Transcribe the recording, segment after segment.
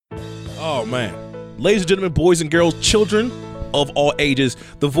Oh, man. Ladies and gentlemen, boys and girls, children of all ages,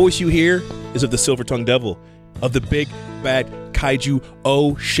 the voice you hear is of the Silver-Tongued Devil, of the big, bad kaiju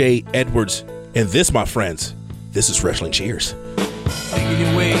O'Shea Edwards. And this, my friends, this is Wrestling Cheers. Making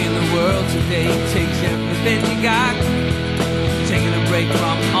your way in the world today takes everything you got. Taking a break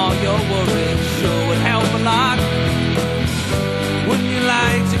from all your worries sure would help a lot. Wouldn't you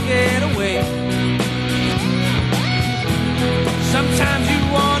like to get away? Sometimes you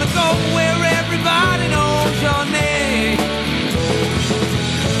want to go where everybody knows your name,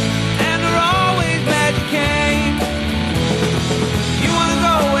 and they're always glad you came. You want to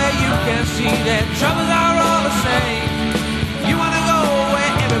go where you can see that troubles are all the same. You want to go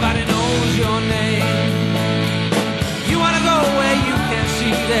where everybody knows your name. You want to go where you can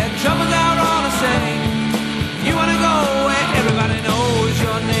see that troubles are all the same. You want to go where everybody knows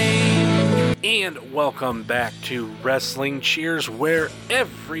your name. And welcome back to Wrestling Cheers, where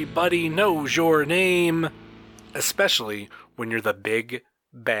everybody knows your name, especially when you're the big,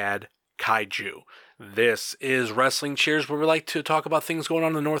 bad kaiju. This is Wrestling Cheers, where we like to talk about things going on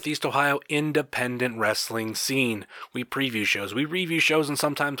in the Northeast Ohio independent wrestling scene. We preview shows, we review shows, and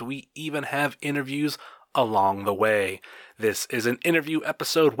sometimes we even have interviews along the way. This is an interview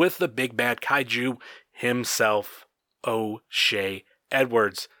episode with the big, bad kaiju himself, O'Shea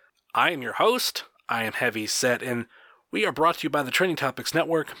Edwards. I am your host, I am Heavy Set, and we are brought to you by the Trending Topics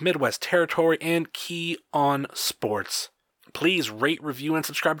Network, Midwest Territory, and Key on Sports. Please rate, review, and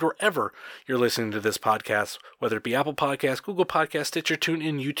subscribe to wherever you're listening to this podcast, whether it be Apple Podcasts, Google Podcasts, Stitcher,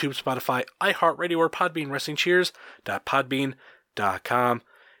 TuneIn, YouTube, Spotify, iHeartRadio, or Podbean, WrestlingCheers.podbean.com.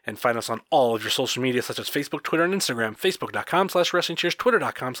 And find us on all of your social media, such as Facebook, Twitter, and Instagram. Facebook.com/WrestlingCheers,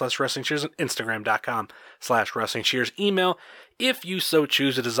 Twitter.com/WrestlingCheers, and Instagram.com/WrestlingCheers. Email, if you so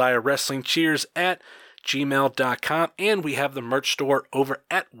choose to desire, WrestlingCheers@gmail.com. And we have the merch store over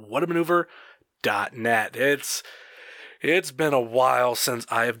at whatamaneuver.net. It's been a while since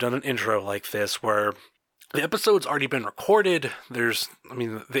I have done an intro like this, where the episode's already been recorded. The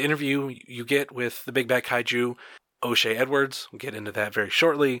interview you get with the big bad kaiju, O'Shea Edwards, we'll get into that very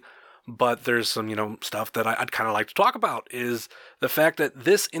shortly, but there's some, stuff that I'd kind of like to talk about, is the fact that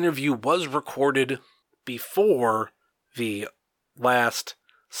this interview was recorded before the last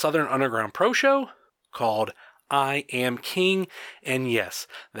Southern Underground Pro show called I Am King, and yes,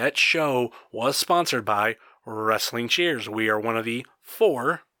 that show was sponsored by Wrestling Cheers. We are one of the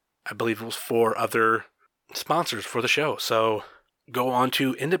four other sponsors for the show, so go on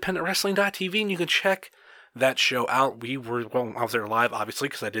to independentwrestling.tv and you can check that show out. I was there live, obviously,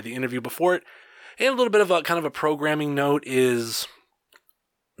 because I did the interview before it. And a little bit of a kind of a programming note is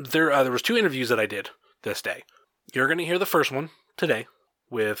there was two interviews that I did this day. You're going to hear the first one today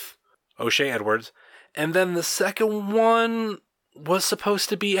with O'Shea Edwards, and then the second one was supposed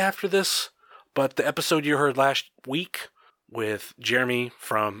to be after this, but the episode you heard last week with Jeremy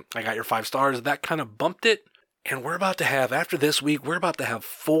from I Got Your 5 Stars, that kind of bumped it. And after this week, we're about to have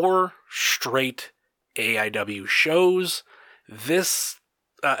 4 straight AIW shows. The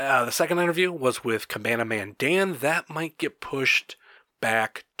second interview was with Cabana Man Dan. That might get pushed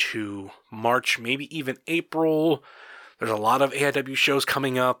back to March, maybe even April. There's a lot of AIW shows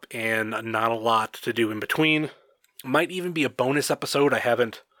coming up and not a lot to do in between. Might even be a bonus episode. I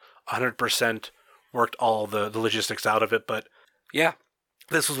haven't 100% worked all the logistics out of it, but yeah.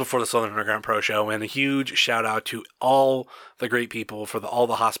 This was before the Southern Underground Pro show, and a huge shout out to all the great people for all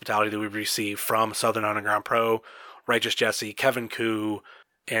the hospitality that we've received from Southern Underground Pro, Righteous Jesse, Kevin Koo,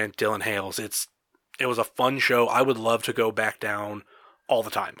 and Dylan Hales. It was a fun show. I would love to go back down all the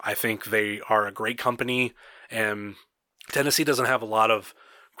time. I think they are a great company, and Tennessee doesn't have a lot of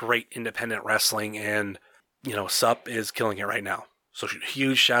great independent wrestling, and SUP is killing it right now. So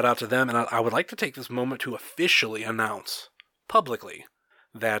huge shout out to them, and I would like to take this moment to officially announce publicly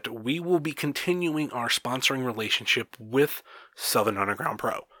that we will be continuing our sponsoring relationship with Southern Underground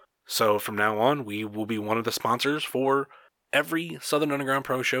Pro. So from now on, we will be one of the sponsors for every Southern Underground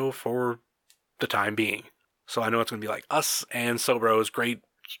Pro show for the time being. So I know it's going to be like us and Sobros. Great.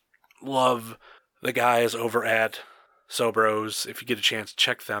 Love the guys over at Sobros. If you get a chance,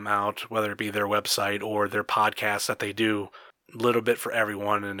 check them out, whether it be their website or their podcast that they do. A little bit for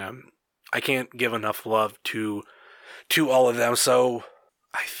everyone. And I can't give enough love to all of them. So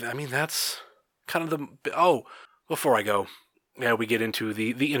that's kind of before I go, we get into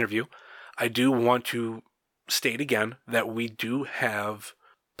the interview, I do want to state again that we do have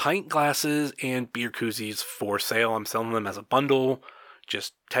pint glasses and beer koozies for sale. I'm selling them as a bundle,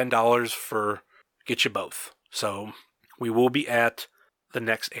 just $10 for get you both. So we will be at the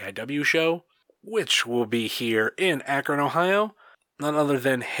next AIW show, which will be here in Akron, Ohio. none other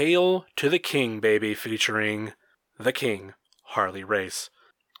than Hail to the King, baby, featuring the King, Harley Race.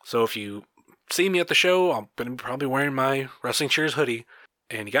 So if you see me at the show, I'm going to be probably wearing my Wrestling Cheers hoodie,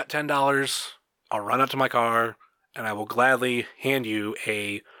 and you got $10, I'll run out to my car, and I will gladly hand you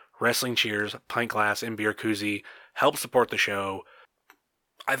a Wrestling Cheers pint glass and beer koozie. Help support the show.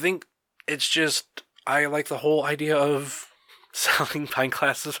 I think it's just, I like the whole idea of selling pint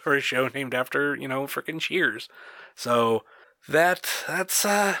glasses for a show named after, freaking Cheers. So that's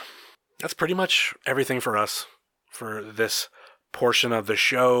pretty much everything for us for this portion of the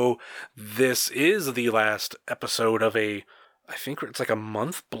show. This is the last episode of I think it's like a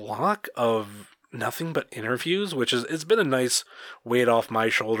month block of nothing but interviews, it's been a nice weight off my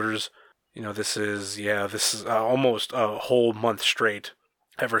shoulders. This is almost a whole month straight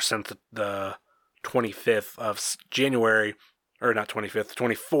ever since the 25th of January, or not 25th,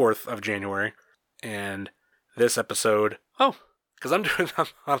 24th of January. And this episode, because I'm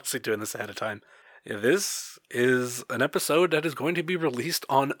honestly doing this ahead of time. This is an episode that is going to be released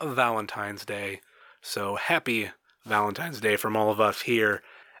on Valentine's Day. So happy Valentine's Day from all of us here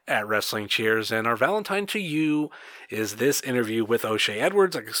at Wrestling Cheers. And our Valentine to you is this interview with O'Shea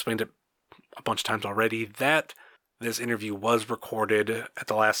Edwards. I explained it a bunch of times already that this interview was recorded at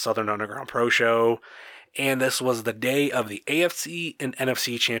the last Southern Underground Pro Show. And this was the day of the AFC and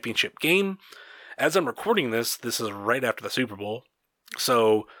NFC Championship game. As I'm recording this is right after the Super Bowl.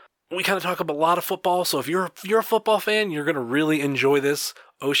 So we kind of talk about a lot of football. So if you're a football fan, you're going to really enjoy this.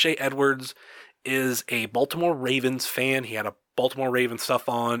 O'Shea Edwards is a Baltimore Ravens fan. He had a Baltimore Ravens stuff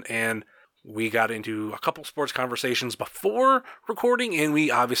on, and we got into a couple sports conversations before recording, and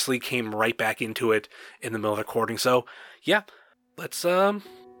we obviously came right back into it in the middle of the recording. So yeah, let's go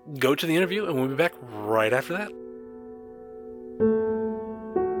to the interview, and we'll be back right after that.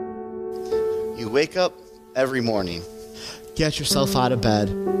 You wake up every morning, get yourself out of bed,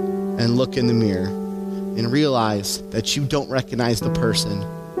 and look in the mirror, and realize that you don't recognize the person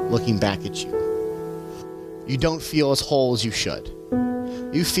looking back at you. You don't feel as whole as you should.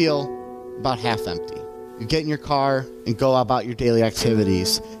 You feel about half empty. You get in your car and go about your daily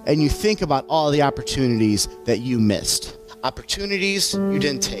activities, and you think about all the opportunities that you missed. Opportunities you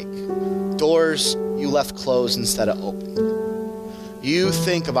didn't take. Doors you left closed instead of open. You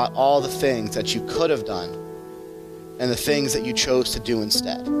think about all the things that you could have done and the things that you chose to do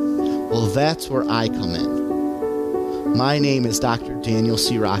instead. Well, that's where I come in. My name is Dr. Daniel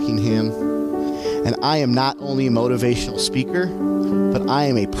C. Rockingham, and I am not only a motivational speaker, but I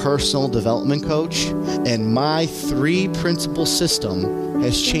am a personal development coach, and my 3-principle system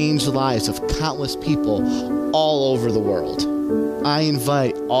has changed the lives of countless people all over the world. I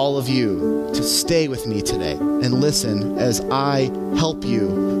invite all of you to stay with me today and listen as I help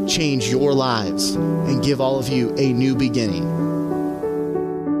you change your lives and give all of you a new beginning.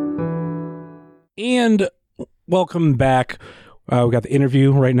 And welcome back. We got the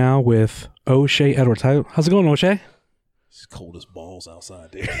interview right now with O'Shea Edwards. How's it going, O'Shea? It's cold as balls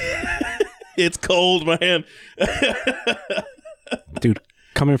outside, dude. It's cold, man. Dude,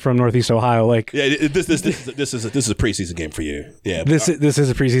 coming from Northeast Ohio, like this is a preseason game for you. Yeah, this is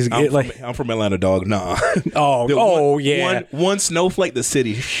a preseason game. I'm from Atlanta, dog. Nah. Yeah. One snowflake, the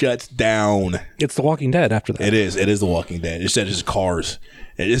city shuts down. It's The Walking Dead after that. It is The Walking Dead. It's just cars.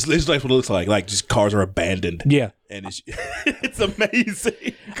 It's like what it looks like. Like just cars are abandoned. Yeah, and it's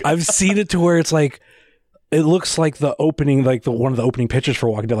amazing. I've seen it to where it's like, it looks like the opening, like one of the opening pictures for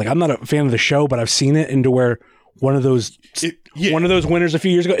Walking Dead. Like I'm not a fan of the show, but I've seen it into where one of those winners a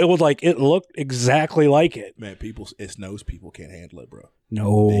few years ago, it looked exactly like it. Man, it snows. People can't handle it, bro.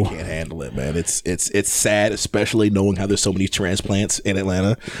 No, they can't handle it, man. It's sad, especially knowing how there's so many transplants in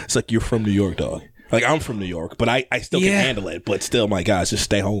Atlanta. It's like you're from New York, dog. Like I'm from New York, but I still can handle it. But still, my guys, just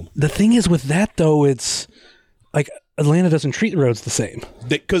stay home. The thing is with that though, it's like Atlanta doesn't treat the roads the same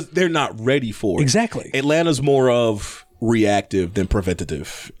because they're not ready for it. Exactly. Atlanta's more of reactive than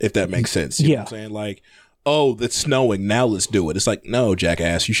preventative, if that makes sense. You know what I'm saying? Like, oh, it's snowing. Now let's do it. It's like, no,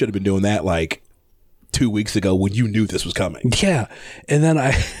 jackass, you should have been doing that like 2 weeks ago when you knew this was coming. Yeah. And then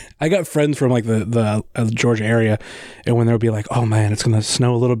I got friends from like the Georgia area, and when they'll be like, oh man, it's going to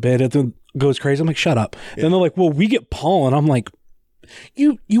snow a little bit, it goes crazy. I'm like, shut up. Yeah. Then they're like, well, we get pollen. I'm like,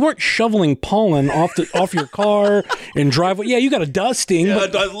 you weren't shoveling pollen off your car and driveway. Yeah, you got a dusting. Yeah,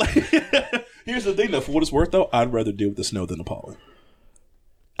 here's the thing though, for what it's worth though, I'd rather deal with the snow than the pollen.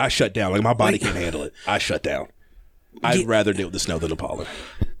 I shut down. Like my body can't handle it. I shut down. I'd rather deal with the snow than the pollen.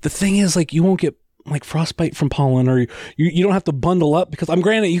 The thing is, like, you won't get like frostbite from pollen, or you don't have to bundle up because I'm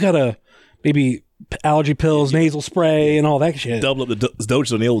granted you gotta maybe allergy pills, nasal spray, and all that shit. Double up the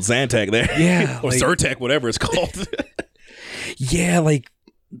doses on the old Zantac there. Yeah. Or Zyrtec, whatever it's called. Yeah, like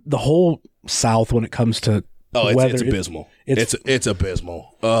the whole South when it comes to weather, it's abysmal. It's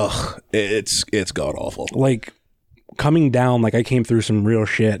abysmal. Ugh, it's god awful. Like coming down, like I came through some real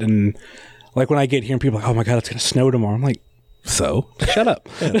shit, and like when I get here and people are like, oh my god, it's gonna snow tomorrow. I'm like, so shut up.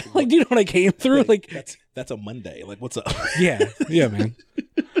 Like, do you know what I came through? Like that's a Monday. Like, what's up? yeah, man.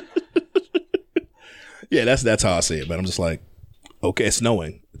 Yeah, that's how I see it, man. I'm just like, okay, it's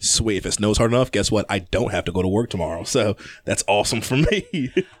snowing. Sweet. If it snows hard enough, guess what? I don't have to go to work tomorrow. So that's awesome for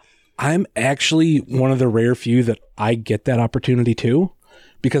me. I'm actually one of the rare few that I get that opportunity too,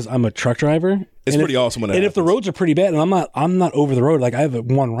 because I'm a truck driver. It's pretty awesome when that and happens. if the roads are pretty bad, and I'm not over the road, like I have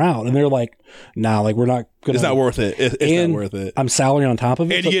one route, and they're like, nah, like we're not gonna. It's not worth it. It's not worth it. I'm salary on top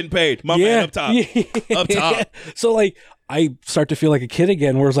of it. And you're getting paid. My man up top. Yeah. Up top. So like I start to feel like a kid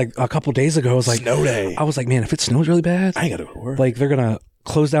again, whereas like a couple days ago I was like, Snow day. I was like, man, if it snows really bad, I ain't gotta go to work. like they're gonna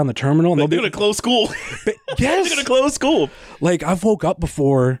close down the terminal and They're gonna close school. yes. They're gonna close school. Like I've woke up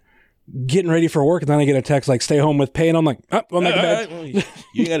before getting ready for work, and then I get a text like stay home with pay, and I'm like, oh, I'm back to bed. Well, you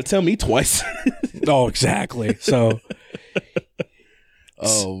ain't gotta tell me twice. Oh, exactly. So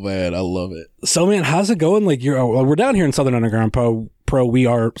Oh man, I love it. So man, how's it going? Like we're down here in Southern Underground Pro. We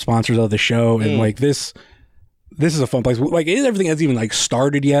are sponsors of the show, and like this is a fun place. Like everything hasn't even like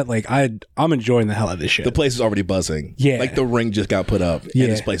started yet. Like I'm enjoying the hell out of this shit. The place is already buzzing. Yeah. Like the ring just got put up. Yeah.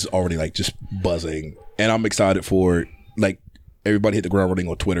 And this place is already like just buzzing. And I'm excited for like everybody hit the ground running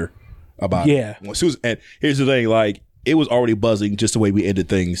on Twitter about Yeah. it. And here's the thing, like it was already buzzing just the way we ended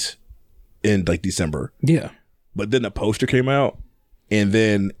things in like December. Yeah. But then the poster came out, and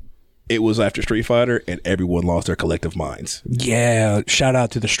then it was after Street Fighter, and everyone lost their collective minds. Yeah. Shout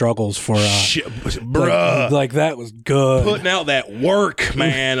out to the struggles for Shit, bruh. like that was good. Putting out that work,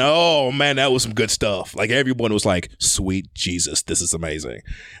 man. Oh man, that was some good stuff. Like everyone was like, "Sweet Jesus, this is amazing."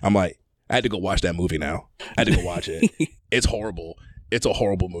 I'm like, I had to go watch that movie now. I had to go watch it. It's horrible. It's a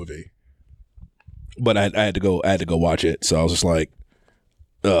horrible movie. But I had to go watch it. So I was just like,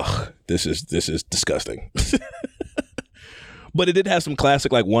 ugh, this is disgusting. But it did have some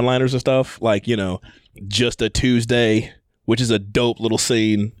classic like one-liners and stuff, like, you know, just a Tuesday, which is a dope little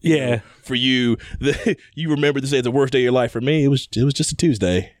scene. Yeah. For you, you remember this day as the worst day of your life. For me, it was just a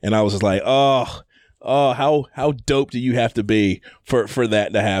Tuesday, and I was just like, oh, how dope do you have to be for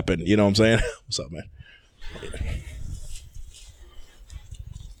that to happen? You know what I'm saying? What's up, man?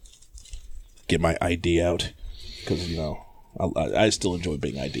 Get my ID out because you know I still enjoy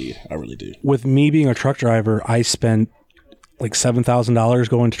being ID'd. I really do. With me being a truck driver, I spent like $7,000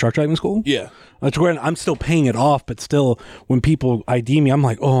 going to truck driving school. Yeah. I'm still paying it off, but still, when people ID me, I'm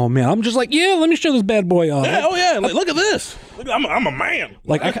like, oh man, I'm just like, yeah, let me show this bad boy off. Yeah, oh yeah, like, look at this. I'm a man.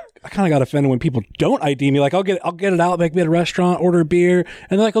 Like I kind of got offended when people don't ID me. Like I'll get it out, like be at a restaurant, order a beer,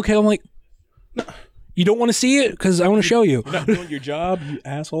 and they're like, okay, I'm like, no, you don't want to see it because I want to show you. You're not doing your job, you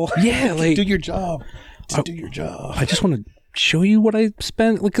asshole. Yeah, like do your job. Just do your job. I just want to show you what I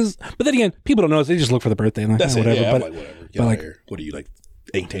spent, like, but then again, people don't know. They just look for the birthday. And like, That's it. whatever. Yeah, but, I'm like, whatever. Get but out like, of here. What are you, like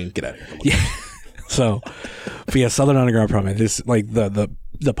 18? Get out of here. yeah. So, but yeah, Southern Underground Pro, man. This like the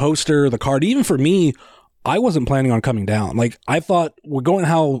poster, the card. Even for me, I wasn't planning on coming down. Like I thought we're going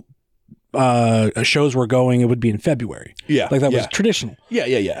how shows were going. It would be in February. Yeah, like that yeah. was traditional.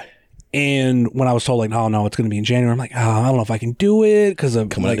 Yeah. And when I was told like, no, it's going to be in January. I'm like, I don't know if I can do it because of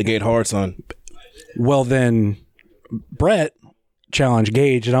Coming out the gate hard, son. Well, then Brett challenged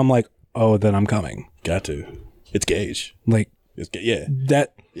Gage, and I'm like, oh, then I'm coming. Got to. It's Gage. Like Yeah.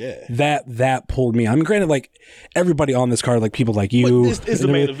 that pulled me. I mean, granted, like everybody on this card, like people like you, But this is the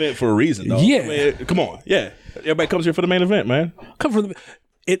main event for a reason, though. Yeah. I mean, come on. Yeah. Everybody comes here for the main event, man. come from.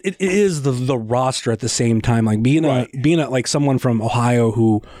 It is the roster at the same time. Like being a like someone from Ohio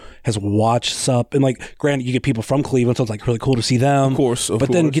who has watched Sup, and like granted you get people from Cleveland, so it's like really cool to see them. Of course.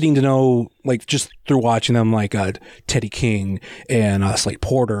 But then getting to know like just through watching them like Teddy King and Slate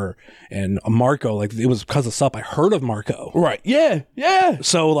Porter and Marco, like it was because of Sup I heard of Marco. Right. Yeah.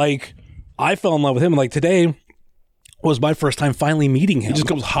 So like I fell in love with him. And like today was my first time finally meeting him. He just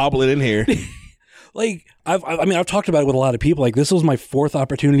comes hobbling in here. Like I've talked about it with a lot of people. Like this was my fourth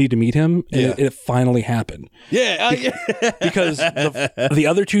opportunity to meet him, and it finally happened. Yeah. Because the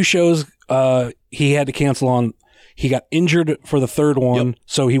other two shows he had to cancel on. He got injured for the third one,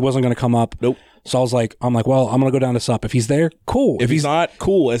 so he wasn't going to come up. Nope. So I was like, well, I'm going to go down to Sup. If he's there, cool. If he's not,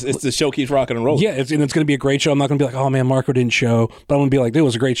 cool. It's the show keeps rocking and rolling. Yeah, it's going to be a great show. I'm not going to be like, oh man, Marco didn't show, but I'm going to be like, it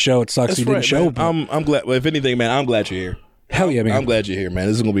was a great show. It sucks he didn't show. Man. I'm glad. Well, if anything, man, I'm glad you're here. Hell yeah, man. I'm glad you're here, man.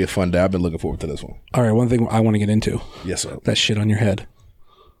 This is going to be a fun day. I've been looking forward to this one. All right, one thing I want to get into. Yes, sir. That shit on your head.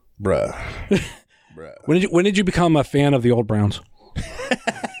 Bruh. When did you become a fan of the old Browns?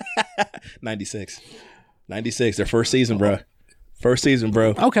 96. Their first season, bruh. First season,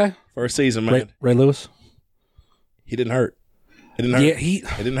 bro. Okay. First season, man. Ray Lewis. He didn't hurt. It didn't hurt. Yeah,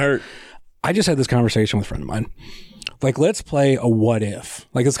 It didn't hurt. I just had this conversation with a friend of mine. Like, let's play a what if.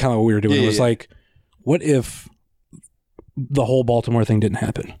 Like, that's kind of what we were doing. Yeah, it was like, what if the whole Baltimore thing didn't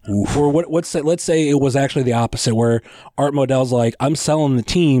happen? Oof. Or let's say it was actually the opposite, where Art Modell's like, I'm selling the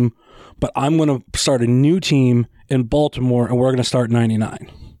team, but I'm going to start a new team in Baltimore, and we're going to start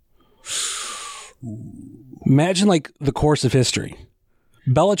 99. Imagine, like, the course of history.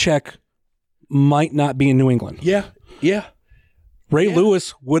 Belichick might not be in New England. Yeah. Ray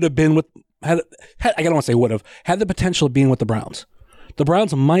Lewis would have been I don't want to say would have, had the potential of being with the Browns. The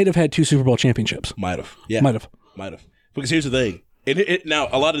Browns might have had 2 Super Bowl championships. Might have. Yeah. Might have. Because here's the thing. Now,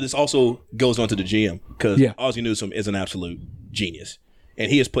 a lot of this also goes on to the GM because Ozzie Newsome is an absolute genius. And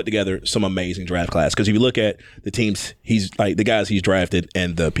he has put together some amazing draft class. Because if you look at the teams, he's like the guys he's drafted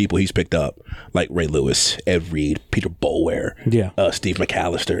and the people he's picked up, like Ray Lewis, Ed Reed, Peter Boulware, Steve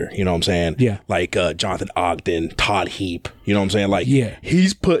McAllister, you know what I'm saying? Yeah. Like Jonathan Ogden, Todd Heap, you know what I'm saying? Like,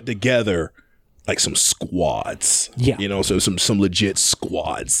 he's put together like some squads, you know, so some legit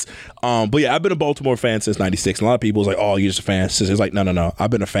squads. But yeah, I've been a Baltimore fan since '96. And a lot of people was like, "Oh, you're just a fan." It's like, no. I've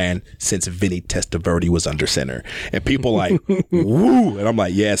been a fan since Vinny Testaverde was under center, and people like, "Woo!" And I'm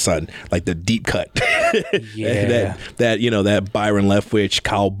like, "Yeah, son." Like the deep cut, that you know, that Byron Leftwich,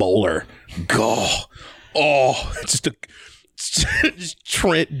 Kyle Bowler, just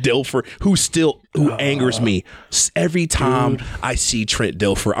Trent Dilfer, who angers me every time I see Trent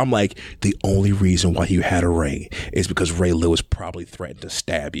Dilfer. I'm like, the only reason why you had a ring is because Ray Lewis probably threatened to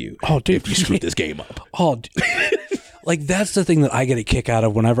stab you if you screwed this game up. Like, that's the thing that I get a kick out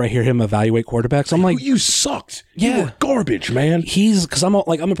of whenever I hear him evaluate quarterbacks. I'm like, you sucked. You were garbage, man. Because I'm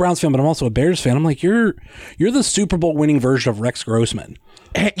a Browns fan, but I'm also a Bears fan. I'm like, you're the Super Bowl winning version of Rex Grossman.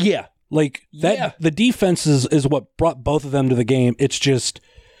 Yeah. Like that, the defense is what brought both of them to the game. It's just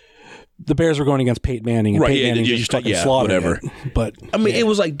the Bears were going against Peyton Manning, and Peyton Manning just fucking slaughtered whatever. it. But I mean, it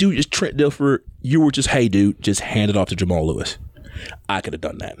was like, dude, just Trent Dilfer. You were just, hey, dude, just hand it off to Jamal Lewis. I could have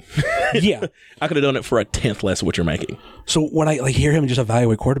done that. Yeah, I could have done it for a tenth less of what you're making. So when I hear him just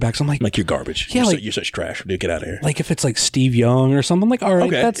evaluate quarterbacks, I'm like, you're garbage. Yeah, you're such trash. Dude, get out of here. Like if it's like Steve Young or something, I'm like, all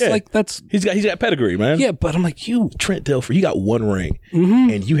right, that's he's got pedigree, man. Yeah, but I'm like, Trent Dilfer, you got one ring,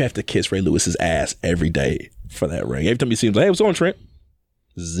 and you have to kiss Ray Lewis's ass every day for that ring. Every time he seems like, hey, what's on, Trent?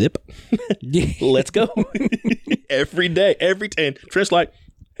 Zip. Let's go. Every day, every day. And Trent's like,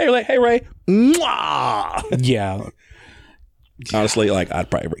 hey Ray. Mwah! Yeah. Honestly, like, I'd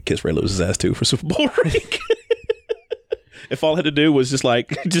probably kiss Ray Lewis's ass too for Super Bowl ring. If all I had to do was just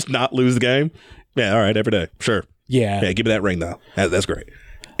not lose the game. Yeah, all right, every day. Sure. Yeah. Yeah, give me that ring though. That's great.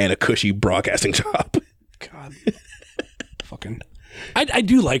 And a cushy broadcasting job. God. Fucking. I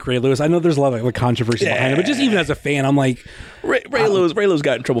do like Ray Lewis. I know there's a lot of like controversy behind it, but just even as a fan, I'm like, Ray Lewis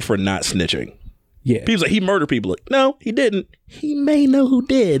got in trouble for not snitching. Yeah. People's like, he murdered people. Like, no, he didn't. He may know who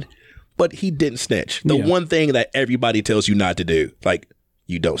did, but he didn't snitch. The one thing that everybody tells you not to do, like,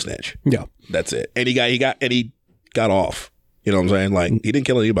 you don't snitch. Yeah. That's it. And he got off. You know what I'm saying? Like, he didn't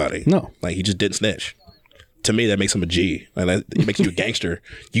kill anybody. No. Like, he just didn't snitch. To me, that makes him a G. Like, it makes you a gangster.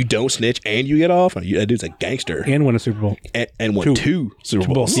 You don't snitch and you get off. That dude's a gangster. And win a Super Bowl. And won two Super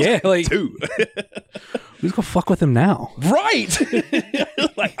Bowls. Yeah, like 2. Who's gonna fuck with him now? Right.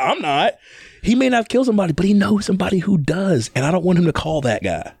 Like, I'm not. He may not kill somebody, but he knows somebody who does. And I don't want him to call that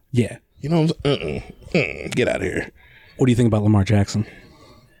guy. Yeah. You know what I'm saying? Get out of here. What do you think about Lamar Jackson?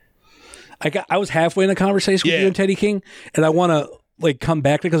 I was halfway in a conversation with you and Teddy King, and I want to like come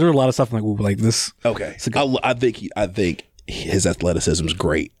back to because there's a lot of stuff I'm like, ooh, like this. Okay. I think his athleticism is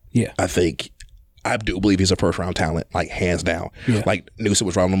great. Yeah. I do believe he's a first round talent, like hands down. Yeah. Like Newsom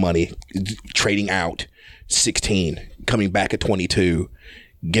was right on the money, trading out 16, coming back at 22,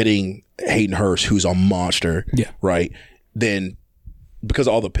 getting Hayden Hurst, who's a monster. Yeah. Right. Then because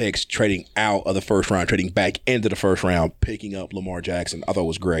of all the picks, trading out of the first round, trading back into the first round, picking up Lamar Jackson, I thought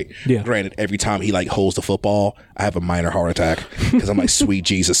was great. Yeah. Granted, every time he like holds the football, I have a minor heart attack because I'm like, sweet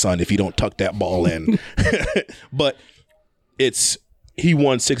Jesus, son, if you don't tuck that ball in. But he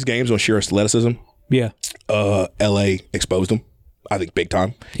won 6 games on sheer athleticism. Yeah. LA exposed him, I think, big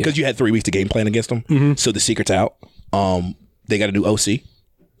time because you had 3 weeks to game plan against him. Mm-hmm. So the secret's out. They got a new OC.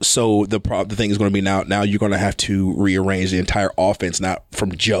 So the thing is going to be now you're going to have to rearrange the entire offense, not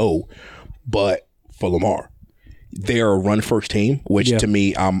from Joe, but for Lamar. They're a run first team, which to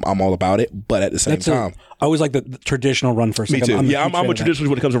me, I'm all about it. But at the same time, I always like the traditional run first. Me too. I'm a traditionalist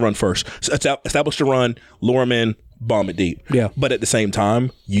when it comes to run first. So establish the run, lure them in, bomb it deep. Yeah. But at the same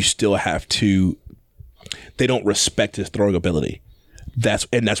time, you still have to. They don't respect his throwing ability. That's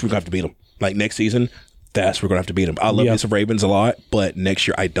where we have to beat him. Like next season, we're going to have to beat them. I love Yeah. these Ravens a lot, but next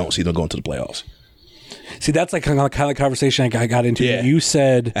year I don't see them going to the playoffs. See, that's like kind of conversation I got into. Yeah. You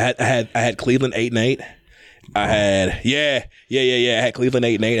said I had Cleveland 8-8. I had I had Cleveland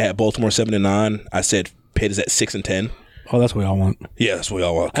 8-8. I had Baltimore 7-9. I said Pitt is at 6-10. oh, that's what we all want. Yeah, that's what we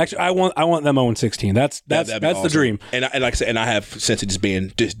all want. Actually, I want them 0-16. That's That'd be the awesome. dream. And like I said, and I have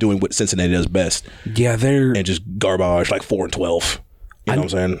Cincinnati just doing what Cincinnati does best, Yeah, they're. and just garbage like 4-12. You know what I'm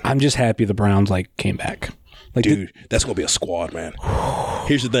saying? I'm just happy the Browns like came back. Like, Dude, that's gonna be a squad, man.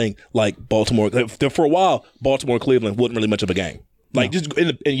 Here's the thing: like Baltimore, for a while, Baltimore Cleveland wasn't really much of a game. Like just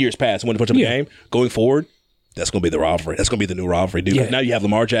in years past, wasn't much of a game. Going forward, that's gonna be the rivalry. That's gonna be the new rivalry, dude. Yeah. Now you have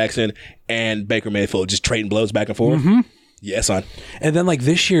Lamar Jackson and Baker Mayfield just trading blows back and forth. Yeah, son. and then like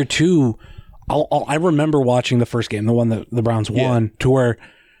this year too, I remember watching the first game, the one that the Browns won, to where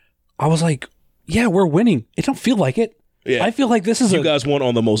I was like, yeah, we're winning. It don't feel like it. Yeah. I feel like this is You guys won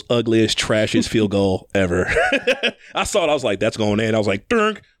on the most ugliest, trashiest field goal ever. I saw it. I was like, that's going in. I was like,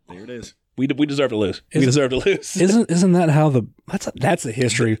 Durk. There it is. We deserve to lose. We deserve to lose. Isn't that how that's the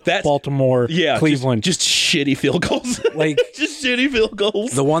history? That's- Baltimore, Yeah, Cleveland, just shitty field goals. Like- just shitty field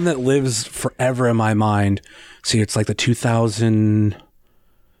goals. the one that lives forever in my mind. See, it's like the 2000.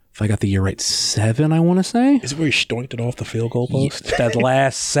 If I got the year right, 7, I want to say. Is it where he stoinked it off the field goal post? That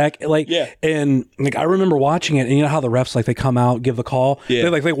last sec, like, Yeah. and like I remember watching it, and you know how the refs like they come out, give the call, Yeah.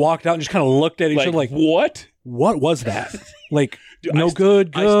 they walked out and just kind of looked at each other like, what? what was that? Like, Dude, no I st-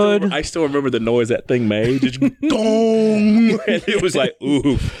 good. I still remember the noise that thing made. Just gong. And it was like,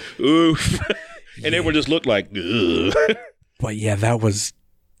 oof, oof. And everyone just looked like, ugh. But yeah, that was.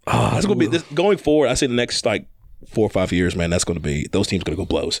 That's going to be this, going forward. I say the next like 4 or 5 years, man. That's going to be those teams going to go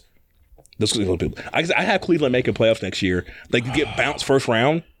blows. Those going to be. I have Cleveland making playoffs next year. Like you get bounced first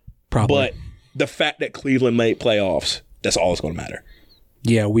round, Probably. but the fact that Cleveland made playoffs, that's all that's going to matter.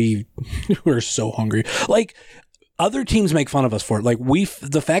 Yeah, we're so hungry. Like other teams make fun of us for it. Like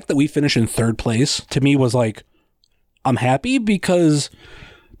the fact that we finished in 3rd place to me was like, I'm happy because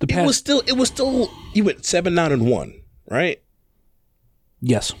the past. It was still. You went 7-9-1, right?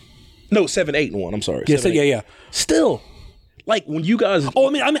 Yes. No, 7-8-1. I'm sorry. Yes. 7-8. Yeah. Still, like when you guys. Oh,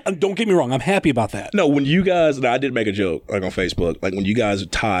 I mean, don't get me wrong. I'm happy about that. No, when you guys. No, I did make a joke like on Facebook. Like when you guys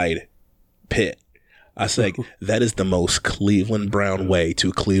tied Pitt, I said that is the most Cleveland Brown way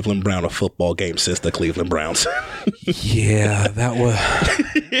to Cleveland Brown a football game since the Cleveland Browns. Yeah, that was.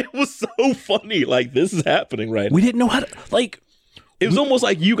 It was so funny. Like this is happening right now. We didn't know how to like. It was almost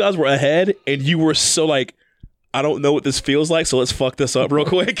like you guys were ahead and you were so like, I don't know what this feels like, so let's fuck this up real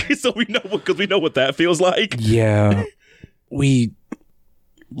quick. So we know because we know what that feels like. Yeah, we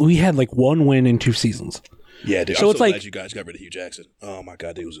had like 1 win in 2 seasons. Yeah, dude. So I'm it's so like- glad you guys got rid of Hugh Jackson. Oh my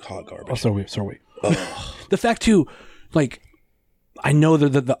god, dude, it was hot garbage. Oh, so we. The fact too, like, I know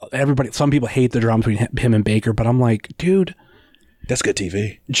that everybody, some people hate the drama between him and Baker, but I'm like, dude. That's good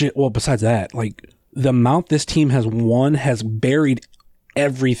TV. Well, besides that, like the amount this team has won has buried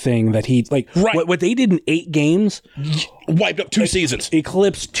everything that he like. Right. What they did in 8 games Wiped up 2 seasons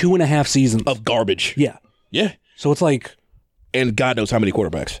eclipsed 2.5 seasons. of garbage. Yeah. Yeah. So it's like And God knows how many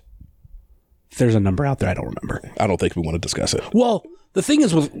quarterbacks. there's a number out there I don't remember. I don't think we want to discuss it. Well, the thing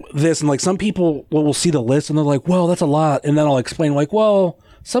is with this, and like some people will see the list and they're like, well, that's a lot. And then I'll explain, like, well,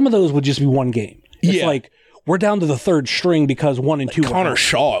 some of those would just be 1 game. It's Yeah. like we're down to the 3rd string because 1 and 2 were Connor out.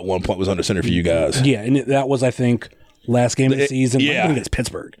 Shaw at one point was under center for you guys. Yeah, and that was, I think, last game of the season. yeah. I think it's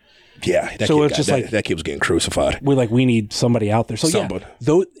Pittsburgh. Yeah. That So kid it's just like- that kid was getting crucified. We need somebody out there. So Somebody. yeah,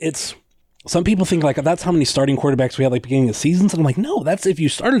 though it's some people think like that's how many starting quarterbacks we had like beginning of seasons, and I'm like, no, that's if you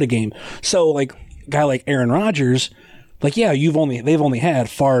started a game. So like a guy like Aaron Rodgers, like yeah, they've only had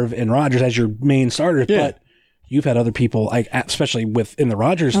Favre and Rodgers as your main starters, but you've had other people like especially within the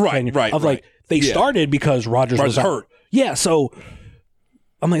Rodgers tenure, of like they started because Rodgers was hurt. Yeah, so.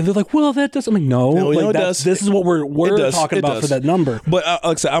 I'm like, they're like, well, that does. I'm like, no, like, it does. This is what we're does. talking It about does. for that number. But like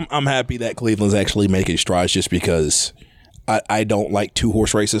I said, I'm happy that Cleveland's actually making strides just because I don't like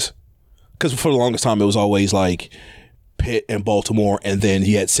 2-horse races. Because for the longest time, it was always like Pitt and Baltimore, and then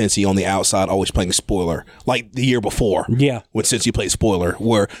you had Cincy on the outside always playing spoiler. Like the year before. Yeah. When Cincy played spoiler,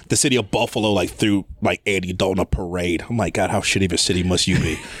 where the city of Buffalo like threw like Andy Dalton a parade. I'm like, God, how shitty of a city must you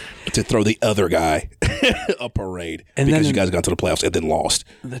be to throw the other guy a parade And because then- you guys got to the playoffs and then lost.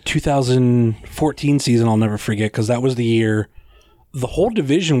 The 2014 season, I'll never forget because that was the year the whole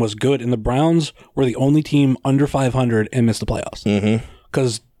division was good, and the Browns were the only team under 500 and missed the playoffs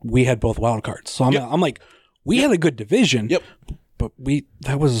because we had both wild cards. So I'm like, we had a good division. Yep. But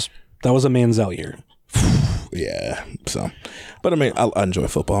that was a Manziel year. Yeah. So, but I mean, I enjoy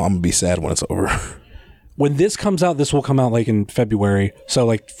football. I'm gonna be sad when it's over. when this comes out, this will come out like in February. So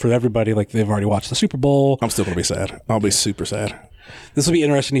like for everybody, like they've already watched the Super Bowl. I'm still gonna be sad. I'll be super sad. This will be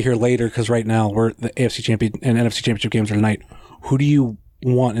interesting to hear later because right now we're the AFC champion and NFC championship games are tonight. Who do you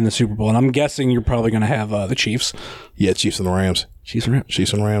want in the Super Bowl? And I'm guessing you're probably going to have the Chiefs. Yeah, Chiefs and the Rams. Chiefs and Rams.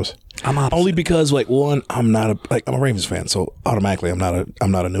 Chiefs and Rams. I'm opposite. Only because like one, I'm a Ravens fan, so automatically I'm not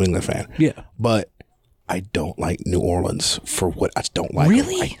a New England fan. Yeah, but I don't like New Orleans for what I don't like.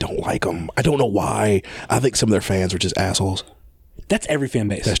 Really? I don't like them. I don't know why. I think some of their fans are just assholes. that's every fan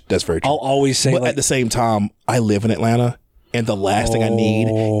base. That's very true. I'll always say, But like, at the same time, I live in Atlanta, and the last thing I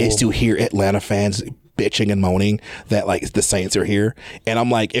need is to hear Atlanta fans bitching and moaning that like the Saints are here. And I'm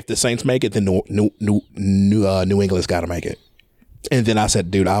like, if the Saints make it, then New England's got to make it. And then I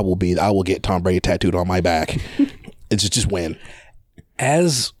said, dude, I will get Tom Brady tattooed on my back. It's just win.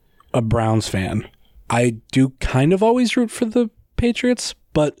 as a Browns fan, I do kind of always root for the Patriots,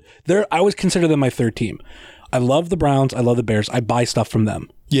 but I always consider them my third team. I love the Browns. I love the Bears. I buy stuff from them.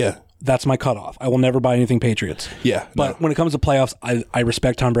 Yeah. That's my cutoff. I will never buy anything Patriots. Yeah. But when it comes to playoffs, I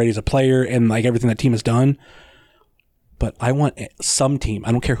respect Tom Brady as a player and like everything that team has done. But I want some team.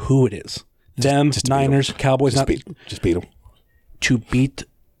 I don't care who it is. Just Niners, Cowboys, just beat them.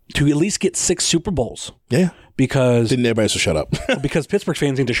 To at least get 6 Super Bowls. Yeah. Because Didn't everybody else shut up? because Pittsburgh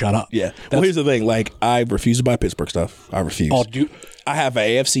fans need to shut up. Yeah. Well, here's the thing. Like, I refuse to buy Pittsburgh stuff. I refuse. I have an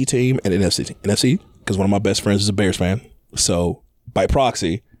AFC team and an NFC team. NFC, because one of my best friends is a Bears fan. So, by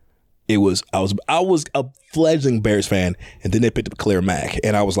proxy, I was a fledgling Bears fan, and then they picked up Khalil Mack,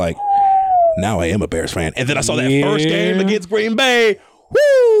 and I was like, now I am a Bears fan. And then I saw that first game against Green Bay.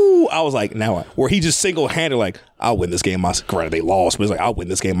 Woo! I was like, where he just single-handed, like, I'll win this game myself. Granted, they lost, but he's like, I'll win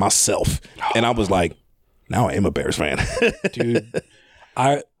this game myself. And I was like, now I am a Bears fan. Dude,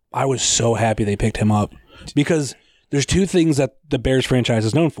 I was so happy they picked him up because there's 2 things that the Bears franchise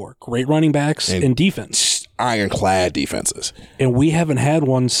is known for: great running backs and defense. Ironclad defenses. And we haven't had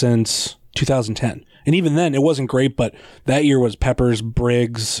one since 2010. And even then, it wasn't great, but that year was Peppers,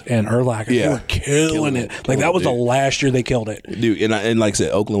 Briggs, and Urlacher. Yeah. They were killing it. Like, that was the last year they killed it. Dude, and like I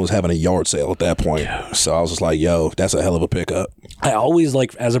said, Oakland was having a yard sale at that point. So I was just like, yo, that's a hell of a pickup. I always,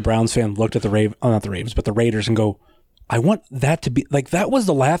 like, as a Browns fan, looked at not the Ravens, but the Raiders and go, I want that to be, like, that was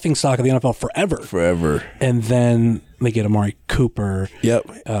the laughing stock of the NFL forever. And then they get Amari Cooper.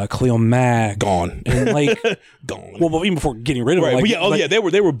 Yep. Khalil Mack. Gone. And, like, gone. Well, even before getting rid of him. Like,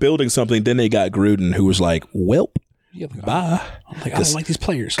 they were building something. Then they got Gruden, who was like, welp. Yeah, like, bye. I'm like, I don't like these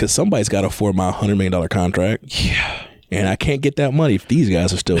players. Because somebody's got to afford my $100 million contract. Yeah. And I can't get that money if these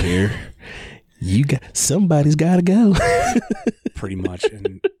guys are still here. Somebody's got to go. Pretty much.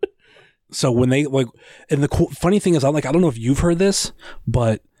 And so when they and the funny thing is, I don't know if you've heard this,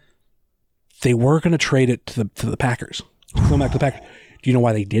 but they were going to trade it to the Packers. Go back to the Packers. Do you know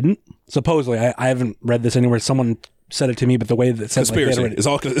why they didn't? Supposedly, I haven't read this anywhere. Someone said it to me, but the way that it says conspiracy. Like, it's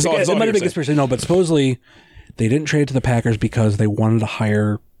all it might have been conspiracy. No, but supposedly they didn't trade it to the Packers because they wanted a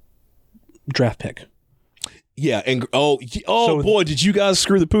higher draft pick. Yeah, and boy, did you guys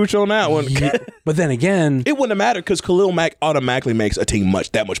screw the pooch on that one? Yeah, but then again, it wouldn't have mattered because Khalil Mack automatically makes a team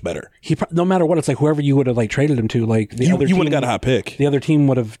that much better. No matter what, it's like whoever you would have like traded him to, like you would have got a high pick. The other team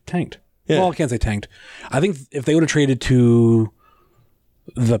would have tanked. Yeah. Well, I can't say tanked. I think if they would have traded to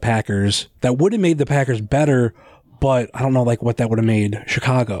the Packers, that would have made the Packers better. But I don't know, like what that would have made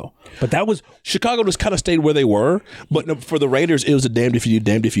Chicago. But that was Chicago just kind of stayed where they were. But for the Raiders, it was a damned if you do,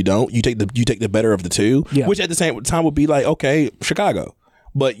 damned if you don't. You take the better of the two, which at the same time would be like, okay, Chicago.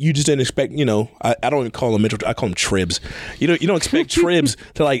 But you just didn't expect, I don't even call them Mitchell. I call them Tribs. You don't expect Tribs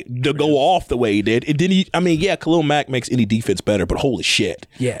to go off the way he did. It didn't. Khalil Mack makes any defense better, but holy shit,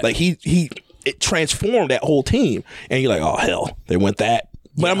 yeah, like it transformed that whole team, and you're like, oh hell, they went that.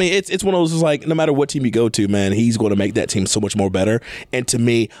 But it's one of those like no matter what team you go to, man, he's going to make that team so much more better. And to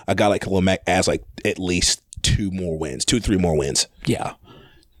me, a guy like Khalil Mack has like at least 3 more wins. Yeah,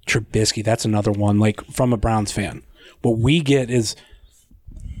 Trubisky, that's another one. Like from a Browns fan, what we get is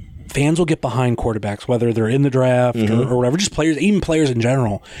fans will get behind quarterbacks, whether they're in the draft or whatever, just players, even players in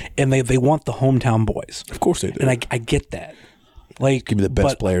general, and they want the hometown boys. Of course they do, and I get that. Like, give me the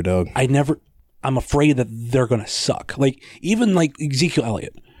best player, Doug. I'm afraid that they're going to suck. Like, even like Ezekiel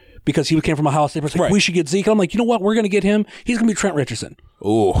Elliott, because he came from Ohio State. It's like, we should get Zeke. I'm like, you know what? We're going to get him. He's going to be Trent Richardson.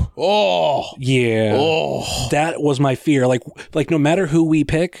 Oh. Yeah. Oh. That was my fear. Like no matter who we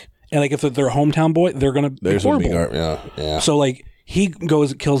pick, and like if they're a hometown boy, they're going to be horrible. Yeah. So like he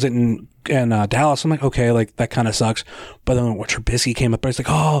kills it in Dallas. I'm like, okay, like that kind of sucks. But then when Trubisky came up, it's like,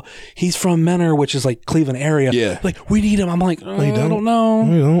 oh, he's from Menor, which is like Cleveland area. Yeah. Like we need him. I'm like, I don't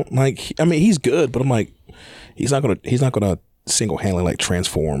know. Like, he's good, but I'm like, he's not gonna single handedly like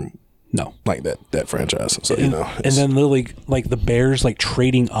transform No. like that franchise. So And then literally like the Bears like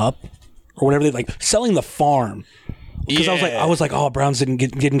trading up or whatever, they like selling the farm. Because I was like, oh, Browns didn't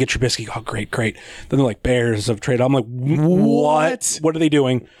get Trubisky. Oh, great. Then they're like, Bears have traded. I'm like, what? What are they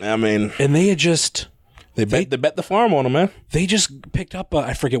doing? I mean, And they had just they bet the farm on him, man. they just picked up.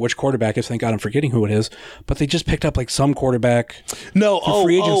 I forget which quarterback. Thank God I'm forgetting who it is. But they just picked up like some quarterback. No,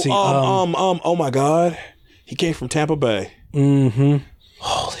 free agency. Oh my God, he came from Tampa Bay. Mm-hmm.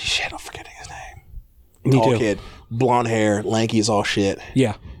 Holy shit, I'm forgetting his name. Me Tall too. kid, blonde hair, lanky as all shit.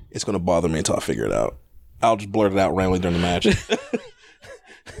 Yeah. It's gonna bother me until I figure it out. I'll just blurt it out randomly during the match.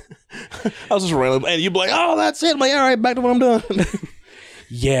 I was just randomly, and you'd be like, "Oh, that's it." I'm like, all right, back to what I'm doing.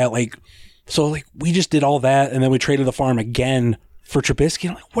 Yeah, like, so like we just did all that, and then we traded the farm again for Trubisky.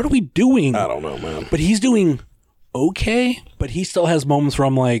 I'm like, what are we doing? I don't know, man. But he's doing okay, but he still has moments where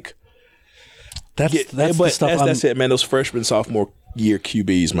I'm like, that's the stuff. That's it, man. Those freshman, sophomore year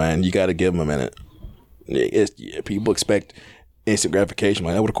QBs, man, you got to give them a minute. People expect instant gratification.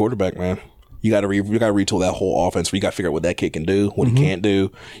 Like that with a quarterback, man. You got to retool that whole offense. You got to figure out what that kid can do, what he can't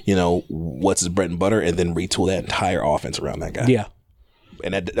do. You know, what's his bread and butter, and then retool that entire offense around that guy. Yeah.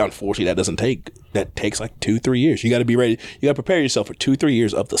 And that, unfortunately, that takes like 2-3 years. You got to be ready. You got to prepare yourself for 2-3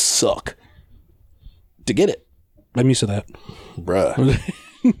 years of the suck to get it, I'm used to that. bruh.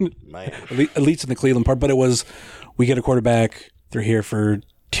 Man, At least in the Cleveland part, but it was, we get a quarterback, they're here for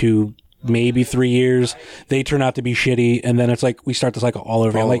 2, maybe 3 years. They turn out to be shitty, and then it's like we start the cycle all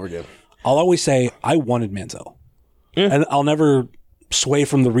over again. I'll always say I wanted Manziel. Yeah. And I'll never sway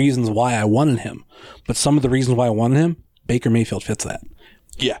from the reasons why I wanted him. But some of the reasons why I wanted him, Baker Mayfield fits that.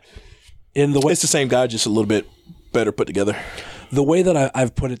 yeah. In the way, It's the same guy, just a little bit better put together. the way that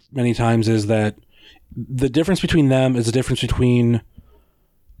I've put it many times is that the difference between them is the difference between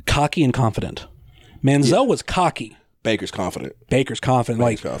cocky and confident. Manziel was cocky. Baker's confident. Baker's confident.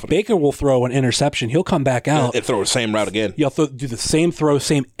 Confident. Baker will throw an interception. He'll come back out. And throw the same route again. You'll do the same throw,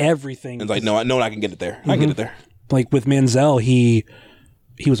 same everything. And like, no, I know I can get it there. I can get it there. Like with Manziel, he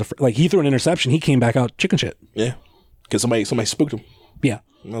was like he threw an interception. He came back out chicken shit. Yeah. Because somebody spooked him. Yeah.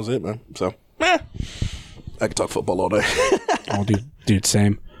 And that was it, man. So, I could talk football all day. Oh, dude,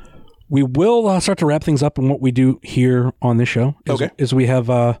 same. We will start to wrap things up, and what we do here on this show is we have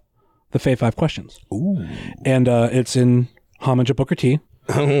the Fave 5 questions. Ooh. And it's in homage of Booker T.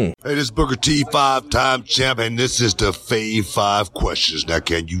 Hey, this is Booker T, 5-time champ, and this is the Fave 5 questions. Now,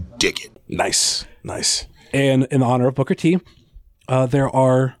 can you dig it? Nice. And in honor of Booker T, there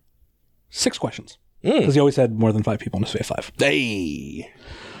are 6 questions. Because he always had more than 5 people in his Fave 5. Hey.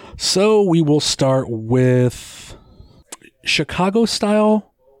 So we will start with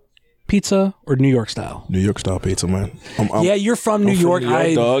Chicago-style pizza or New York style? New York style pizza, man. Yeah, you're from New York. From New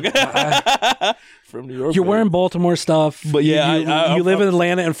York, dog. From New York. You're wearing Baltimore stuff. But yeah, you live in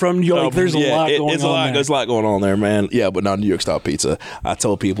Atlanta and from New York. Like, there's a lot going on there. There's a lot going on there, man. Yeah, but not New York style pizza. I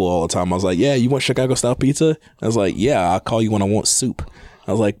tell people all the time, I was like, yeah, you want Chicago style pizza? I was like, yeah, I'll call you when I want soup.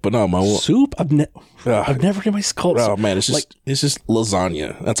 I was like, but no, I want soup. I've never heard my called. Oh man, it's just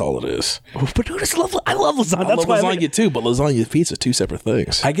lasagna. That's all it is. But dude, I love lasagna. That's why lasagna too. But lasagna and pizza, 2 separate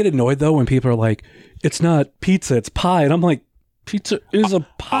things. I get annoyed though when people are like, "It's not pizza, it's pie," and I'm like, "Pizza is a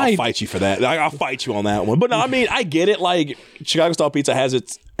pie." I'll fight you for that. I'll fight you on that one. But no, I mean, I get it. Like Chicago style pizza has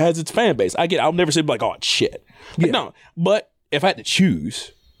its fan base. I get it. I'll never say like, "Oh, it's shit." Like, no, but if I had to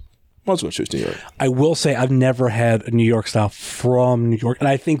choose, I was going to choose New York. I will say I've never had a New York style from New York, and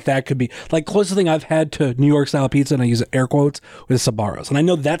I think that could be like closest thing I've had to New York style pizza, and I use air quotes, with Sbarro's, and I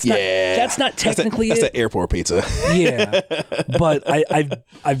know that's not technically that's the airport pizza. Yeah, but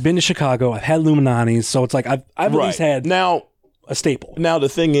I've been to Chicago. I've had Luminani's, so it's like I've at least had now a staple. Now the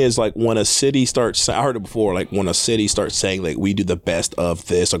thing is, like when a city starts, I heard it before, like when a city starts saying like we do the best of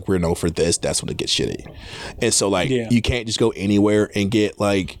this, like we're known for this, that's when it gets shitty. And so like you can't just go anywhere and get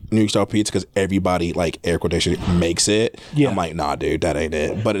like New York style pizza because everybody like air quotation makes it. Yeah. I'm like, nah, dude, that ain't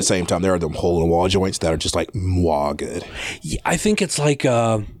it. But at the same time, there are them hole in the wall joints that are just like mwah good. Yeah, I think it's like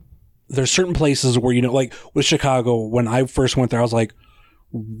there's certain places where, you know, like with Chicago, when I first went there, I was like,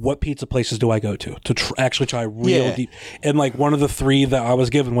 what pizza places do I go to actually try real deep? And like one of the 3 that I was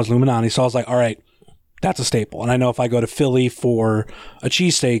given was Luminani. So I was like, all right, that's a staple. And I know if I go to Philly for a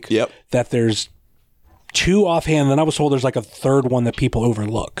cheesesteak, that there's 2 offhand. Then I was told there's like a 3rd one that people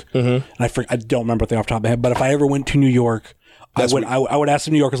overlook. And I don't remember the off the top of my head. But if I ever went to New York, I would ask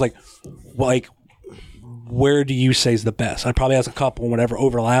the New Yorkers like, where do you say is the best? I'd probably ask a couple, and whatever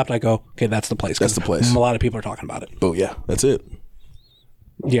overlapped, I go, okay, that's the place. That's the place. A lot of people are talking about it. Oh yeah, that's it.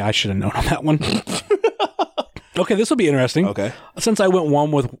 Yeah, I should have known on that one. Okay, this will be interesting. Okay. Since I went one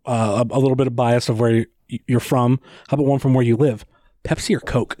with a little bit of bias of where you're from, how about one from where you live? Pepsi or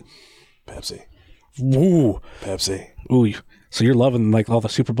Coke? Pepsi. Ooh. Pepsi. Ooh. So you're loving like all the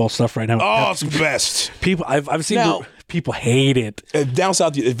Super Bowl stuff right now. Oh, it's the best. People, I've seen Now- people hate it. Down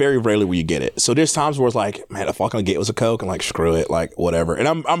south, it's very rarely where you get it. So there's times where it's like, man, if all I can get was a Coke, I'm like, screw it, like whatever. And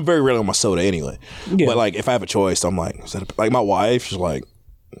I'm very rarely on my soda anyway. Yeah. But like, if I have a choice, I'm like, like my wife, she's like,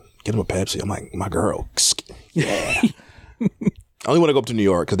 get him a Pepsi. I'm like, my girl, yeah. I only want to go up to New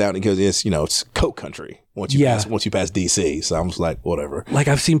York because it's it's Coke country once you pass DC. So I'm just like, whatever. Like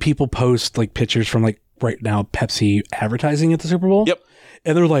I've seen people post like pictures from like right now Pepsi advertising at the Super Bowl. Yep.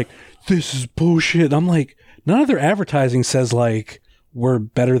 And they're like, this is bullshit. And I'm like, none of their advertising says like we're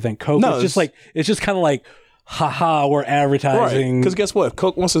better than Coke. No, it's just kind of like, haha, we're advertising. Because guess what? If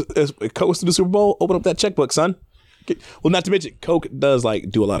Coke wants to do the Super Bowl, open up that checkbook, son. Well, not to mention, Coke does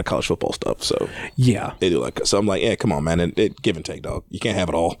like do a lot of college football stuff. So Yeah. they do like. So I'm like, yeah, come on, man. It give and take, dog. You can't have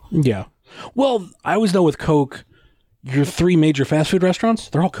it all. Yeah. Well, I always know with Coke, your 3 major fast food restaurants,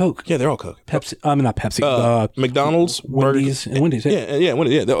 they're all Coke. Yeah, they're all Coke. Pepsi, I mean, not Pepsi. McDonald's, Wendy's, Burger- and Wendy's. Yeah. Yeah,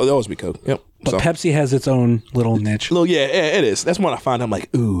 Wendy's. Yeah, they'll always be Coke. Yep. But Pepsi has its own little niche. It is. That's when I find I'm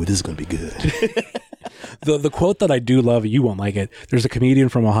like, ooh, this is gonna be good. The quote that I do love, you won't like it. There's a comedian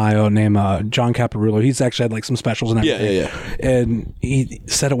from Ohio named John Caparulo. He's actually had like some specials and everything. Yeah. And he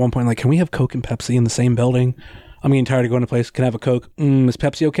said at one point, like, can we have Coke and Pepsi in the same building? I'm getting tired of going to place. Can I have a Coke? Is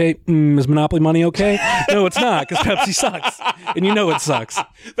Pepsi okay? Is Monopoly money okay? No, it's not, because Pepsi sucks, and you know it sucks.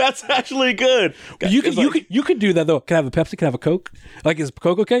 That's actually good. You could do that though. Can I have a Pepsi? Can I have a Coke? Like, is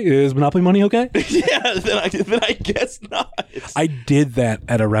Coke okay? Is Monopoly money okay? Yeah, then I guess not. I did that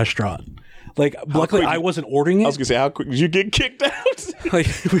at a restaurant. Like, luckily I wasn't ordering it. I was gonna say, how quick did you get kicked out? Like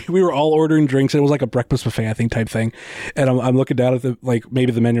we were all ordering drinks, and it was like a breakfast buffet, I think, type thing. And I'm looking down at the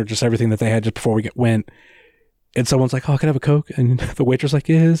maybe the menu or just everything that they had just before we went. And someone's like, "Oh, can I have a Coke?" And the waitress like,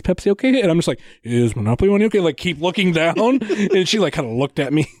 "Is Pepsi okay?" And I'm just like, "Is Monopoly money okay?" Like, keep looking down, and she like kind of looked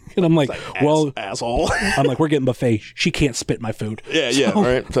at me, and I'm like, "Well, asshole." I'm like, "We're getting buffet. She can't spit my food." Yeah,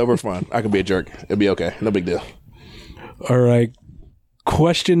 right. So we're fine. I can be a jerk. It'll be okay. No big deal. All right.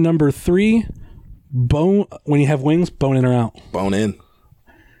 Question number 3: bone when you have wings, bone in or out? Bone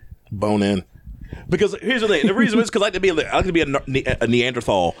in. Because here's the thing. The reason is because I like to be a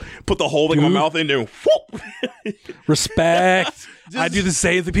Neanderthal. Put the whole thing in my mouth and then whoop. Respect. I do the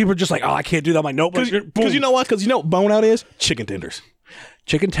same thing. People are just like, "Oh, I can't do that." I'm like, "Nope." Because you know what? Because you know what bone out is? Chicken tenders.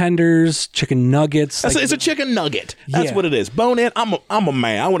 Chicken tenders, chicken nuggets. It's a chicken nugget. That's Yeah. what it is. Bone in. I'm a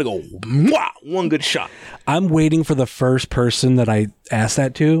man. I want to go mwah, one good shot. I'm waiting for the first person that I ask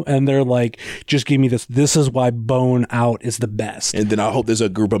that to, and they're like, "Just give me this. This is why bone out is the best." And then I hope there's a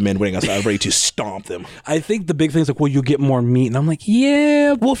group of men waiting outside ready to stomp them. I think the big thing is like, well, you get more meat, and I'm like,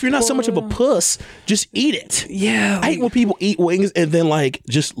 yeah. Well, if you're not so much of a puss, just eat it. Yeah, I hate when people eat wings and then like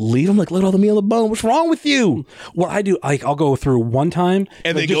just leave them, like let all the meat on the bone. What's wrong with you? What I do, like, I'll go through one time,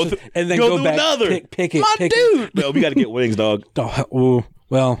 And like, then go just- through, and then go go through back, another. pick it, My pick dude. it. No, we got to get wings, dog. Oh,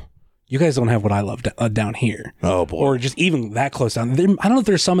 well, you guys don't have what I love down here. Oh, boy. Or just even that close down. I don't know if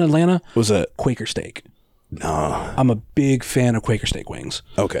there's some in Atlanta. What's that? Quaker steak. No. I'm a big fan of Quaker steak wings.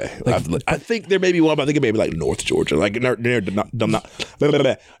 Okay. I think there may be one, but I think it may be like North Georgia, like near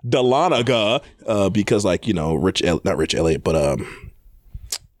Dahlonega, because like, not Rich Elliott, but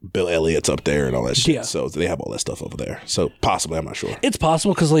Bill Elliott's up there and all that shit. Yeah. So they have all that stuff over there. So possibly, I'm not sure. It's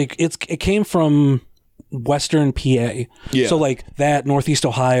possible because like it came from Western PA. Yeah. So like that Northeast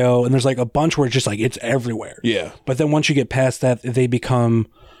Ohio, and there's like a bunch where it's just like it's everywhere. Yeah. But then once you get past that, they become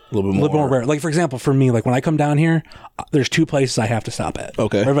A little bit a little more rare. Like for example, for me, like when I come down here, there's 2 places I have to stop at.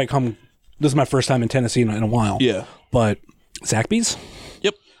 Okay. Everybody come. This is my first time in Tennessee in a while. Yeah. But Zaxby's,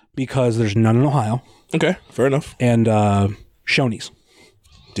 Yep. because there's none in Ohio, Okay. Fair enough. and Shoney's.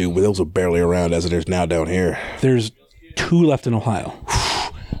 Dude, those are barely around as it is now down here. There's 2 left in Ohio.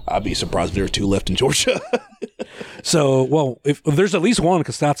 I'd be surprised if there were 2 left in Georgia. So, well, if there's at least one,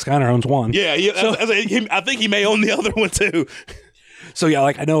 because Scott Skyner owns one. Yeah. I think he may own the other one too. So yeah,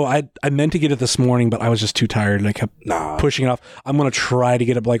 like I know I meant to get it this morning, but I was just too tired and I kept pushing it off. I'm gonna try to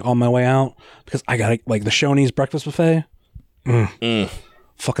get it like on my way out because I got like the Shoney's breakfast buffet.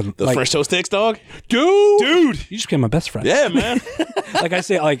 Fucking The French toast sticks, dog. dude, you just became my best friend. Yeah, man. Like I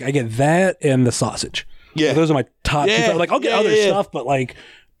say, like I get that and the sausage. Yeah. Like, those are my top two. Yeah. Like I'll get Yeah, other yeah. stuff, but like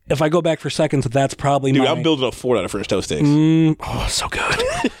if I go back for seconds, that's probably Dude, my. I'm building a fort out of French toast sticks. Oh, so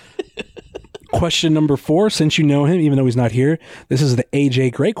good. Question number 4, since you know him, even though he's not here, this is the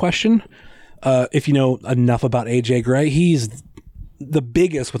AJ Gray question. If you know enough about AJ Gray, he's the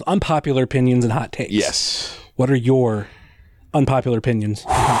biggest with unpopular opinions and hot takes. Yes. What are your unpopular opinions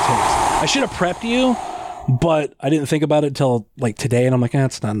and hot takes? I should have prepped you, but I didn't think about it till like today, and I'm like,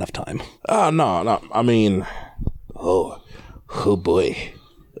 it's not enough time. No. I mean, oh boy.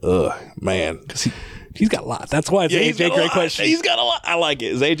 Man. He's got a lot. That's why it's AJ. Great question. He's got a lot. I like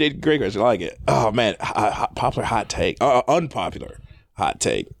it. It's AJ. Great question. I like it. Oh, man. Popular hot take. Unpopular hot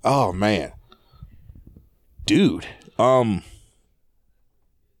take. Oh, man. Dude. A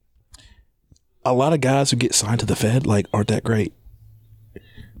lot of guys who get signed to the Fed, like, aren't that great.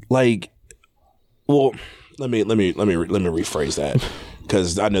 Like, well, let me rephrase that,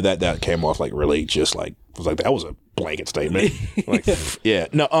 because I know that came off like really just like, I was like, that was a blanket statement. Like, yeah,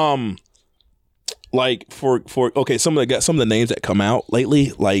 no, like for okay, some of the names that come out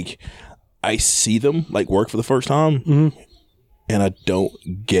lately, like I see them like work for the first time, and I don't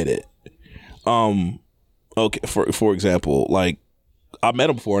get it. Okay, for example, like I met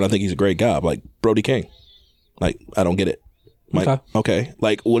him before, and I think he's a great guy. Like Brody King, like I don't get it. Like, okay,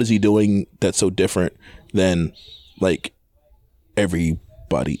 like what is he doing that's so different than like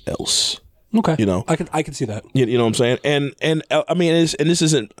everybody else? Okay, you know, I can see that. You know what I'm saying? And I mean, and this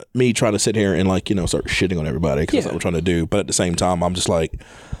isn't me trying to sit here and like, you know, start shitting on everybody, because that's what we're trying to do. But at the same time, I'm just like,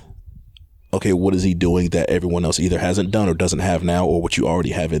 okay, what is he doing that everyone else either hasn't done or doesn't have now, or what you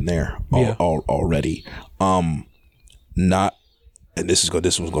already have in there already? Not, and this one's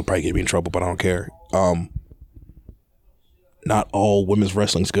gonna probably get me in trouble, but I don't care. Not all women's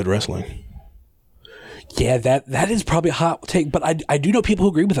wrestling is good wrestling. Yeah, that is probably a hot take, but I do know people who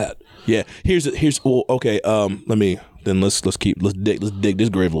agree with that. Yeah, here's well, okay. Let's dig this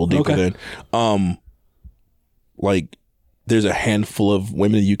grave a little deeper. Then, like, there's a handful of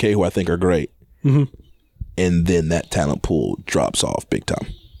women in the UK who I think are great, and then that talent pool drops off big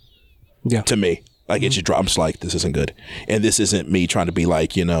time. Yeah, to me, like it just drops. Like, this isn't good, and this isn't me trying to be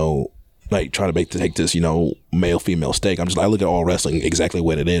like, you know, like trying to take this, you know, male female stake. I look at all wrestling exactly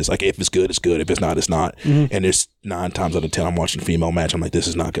what it is. Like, if it's good, it's good. If it's not, it's not. And there's 9 times out of 10 I'm watching a female match, I'm like, this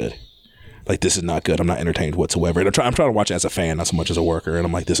is not good. Like, this is not good. I'm not entertained whatsoever. And I'm trying to watch it as a fan, not so much as a worker. And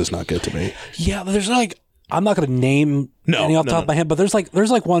I'm like, this is not good to me. Yeah, there's like, I'm not going to name any off the top of my head, but there's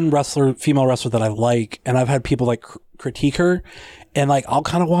like one female wrestler that I like, and I've had people like critique her, and like I'll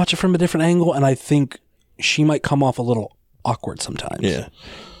kind of watch it from a different angle, and I think she might come off a little awkward sometimes. Yeah.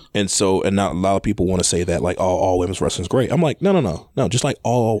 And not a lot of people want to say that like all women's wrestling is great. I'm like, no. Just like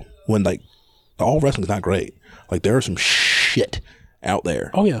all wrestling is not great. Like, there are some shit out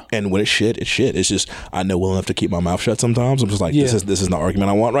there. Oh yeah. And when it's shit, it's shit. It's just, I know well enough to keep my mouth shut sometimes. I'm just like, this is the argument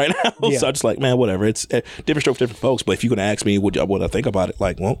I want right now. So I'm just like, man, whatever. It's different stroke for different folks. But if you're gonna ask me what I think about it,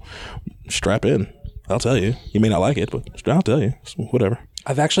 like, well, strap in. I'll tell you. You may not like it, but I'll tell you. So, whatever.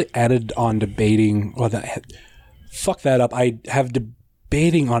 I've actually added on debating. Fuck that up. I have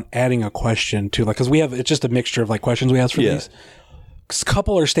debating on adding a question to, like, because it's just a mixture of like questions we ask for these. A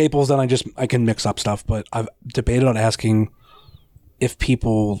couple are staples, then I can mix up stuff, but I've debated on asking if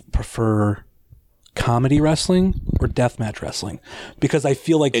people prefer comedy wrestling or deathmatch wrestling, because I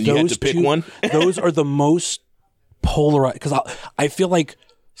feel like those two, those are the most polarized. Because I feel like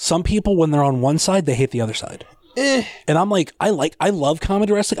some people, when they're on one side, they hate the other side, and I'm like, I love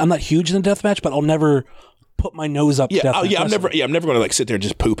comedy wrestling. I'm not huge in the deathmatch, but I'll never put my nose up. I'm never going to like sit there and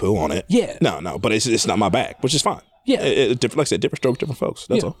just poo poo on it. Yeah, no, but it's not my bag, which is fine. Yeah, like I said, different strokes, different folks.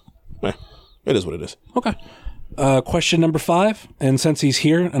 That's all. Yeah, it is what it is. Okay. Question number 5, and since he's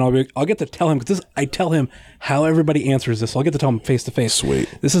here, and I'll get to tell him, because I tell him how everybody answers this, so I'll get to tell him face to face.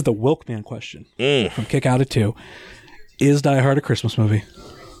 Sweet. This is the Wilkman question from Kick Out at 2. Is Die Hard a Christmas movie?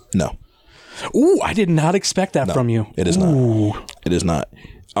 No. Ooh, I did not expect that from you. It is not. It is not.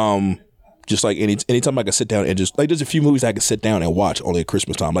 Just like anytime I can sit down and just like, there's a few movies I can sit down and watch only at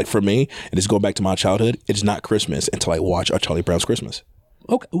Christmas time. Like, for me, and it's going back to my childhood, it's not Christmas until I watch A Charlie Brown's Christmas.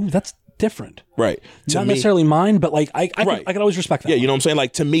 Okay. Ooh, that's different. Right. Not necessarily mine, but like I can always respect that. Yeah, you know what I'm saying?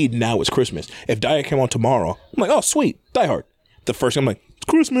 Like, to me, now it's Christmas. If Die Hard came on tomorrow, I'm like, oh, sweet, Die Hard. The first thing I'm like, it's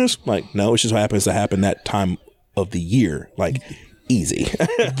Christmas. Like, no, it's just what happens to happen that time of the year. Like, easy.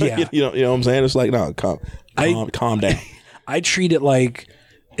 Yeah. you know what I'm saying? It's like, no, calm down. I treat it like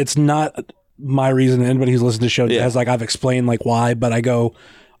it's not my reason. Anybody who's listened to the show has, like, I've explained like why, but I go,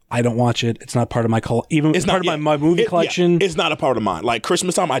 I don't watch it. It's not part of my even it's part of my movie collection. Yeah, it's not a part of mine. Like,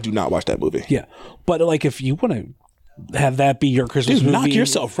 Christmas time, I do not watch that movie. Yeah, but like, if you want to have that be your Christmas movie, knock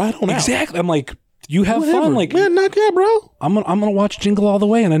yourself right on out. Exactly. I'm like, you have fun. Like, man, knock yeah, bro. I'm gonna watch Jingle All the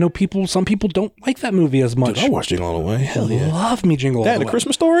Way, and I know some people don't like that movie as much. Dude, I watch Jingle All the Way. Hell yeah, love me Jingle All the Way. That, A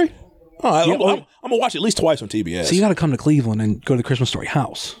Christmas Story. Oh, I'm gonna watch it at least twice on TBS. So you got to come to Cleveland and go to the Christmas Story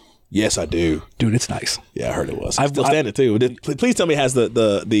house. Yes, I do. Dude, it's nice. Yeah, I heard it was. I'm still standing too. Please tell me it has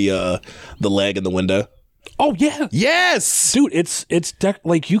the leg in the window. Oh yeah. Yes. Dude, it's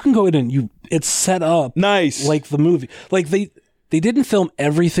like, you can go in and it's set up nice like the movie. Like, they didn't film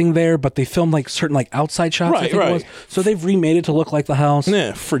everything there, but they filmed like certain like outside shots. I Right, think right. it was. So they've remade it to look like the house.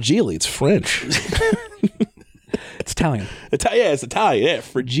 Yeah, fragile. It's French. It's Italian, Yeah, it's Italian. Yeah,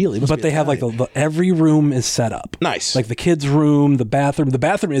 fragile. but they have like the every room is set up. Nice. Like the kids' room, the bathroom. The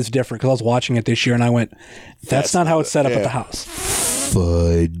bathroom is different because I was watching it this year and I went, "That's not how it's set up at the house."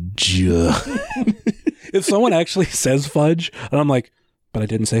 Fudge. If someone actually says fudge, and I'm like, "But I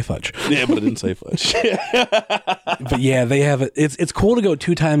didn't say fudge." Yeah, but I didn't say fudge. But yeah, they have it. It's cool to go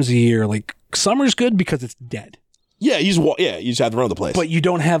 2 times a year. Like summer's good because it's dead, Yeah, you just walk. Yeah, you just have to run the place. but you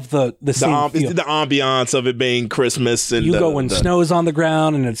don't have the same feel. the ambiance of it being Christmas and You go when snow's on the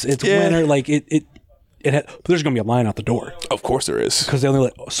ground and it's Yeah. winter. Like there's gonna be a line out the door Of course, there is. because they only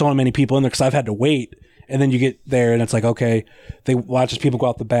let so many people in there. Because I've had to wait, and then you get there and it's like, okay, they watch as people go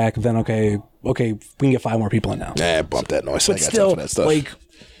out the back. Then okay, we can get 5 more people in now. Nah, bump that noise. But I got time still, for that stuff. like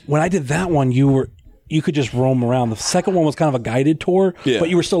when I did that one, you could just roam around. The second one was kind of a guided tour, Yeah. but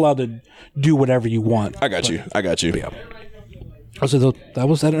you were still allowed to do whatever you want. I got you. Yeah. So that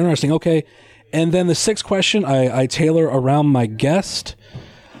was that interesting. Okay. And then the 6th question, I tailor around my guest.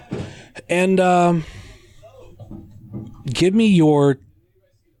 And give me your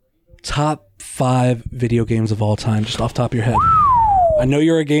top 5 video games of all time, just off the top of your head. I know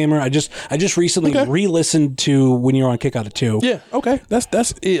you're a gamer. I just recently re-listened to when you were on Kick Out of 2. Yeah. Okay. That's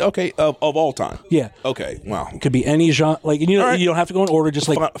okay. Of all time. Yeah. Okay. Wow. It could be any genre. Like, you know, All right. you don't have to go in order. Just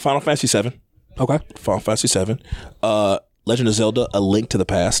like, Final Fantasy 7. okay. Final Fantasy 7. Legend of Zelda: A Link to the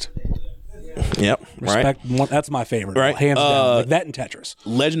Past. Yep. Right. Respect. That's my favorite. Right. Hands down. Like that and Tetris.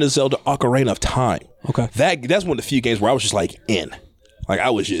 Legend of Zelda: Ocarina of Time. Okay. That's one of the few games where I was just like in. Like I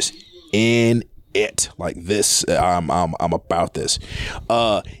was just in it. Like this. I'm about this.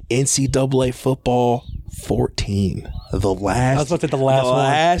 NCAA football 14. The last. I was about to say the last one.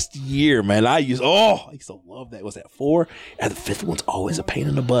 Last year, man. I used to love that. Was that 4? And the 5th one's always a pain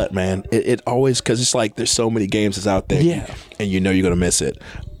in the butt, man. It always, because it's like there's so many games that's out there. Yeah. And you know you're gonna miss it.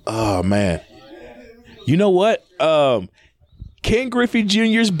 Oh man. You know what? Ken Griffey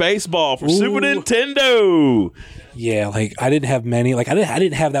Jr.'s baseball for Super Nintendo. Yeah, like I didn't have many. Like I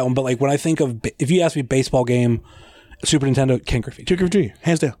didn't have that one. But like when I think of, if you ask me baseball game, Super Nintendo, Ken Griffey. Ken Griffey Jr.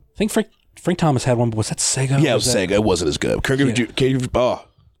 Hands down. I think Frank Thomas had one, but was that Sega? Yeah, it was Sega. It wasn't as good. Ken Griffey Jr. Ken Griffey,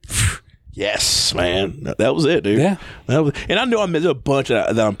 yes, man. That was it, dude. Yeah. And I know I missed a bunch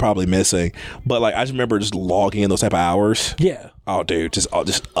that I'm probably missing, but like I just remember just logging in those type of hours. Yeah. Oh, dude, just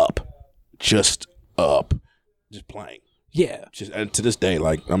up, just playing. Yeah. Just and to this day,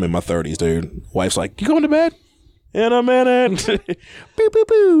 like I'm in my 30s, dude. Wife's like, "You going to bed?" In a minute. Boo, boo,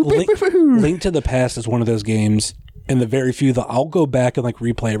 boo, boo, boo, boo. Link to the Past is one of those games, and the very few that I'll go back and like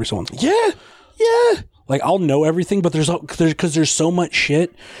replay every so once in a while. Yeah. Like I'll know everything, but there's so much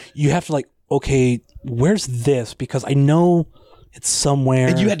shit. You have to like, okay, where's this? Because I know it's somewhere.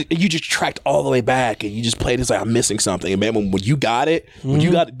 And you just tracked all the way back, and you just played. It's like I'm missing something. And man, when you got it, when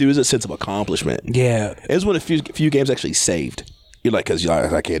you got to do, there's a sense of accomplishment. Yeah. It's one of the few games actually saved. You're like, because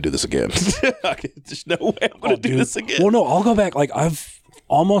I can't do this again. There's no way I'm going to do this again. Well, no, I'll go back. Like I've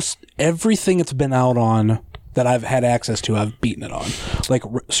almost everything it's been out on that I've had access to, I've beaten it on. Like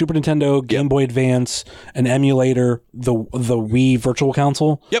Super Nintendo, Game Boy Advance, an emulator, the Wii Virtual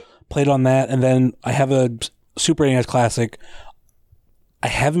Console. Yep. Played on that, and then I have a Super NES Classic. I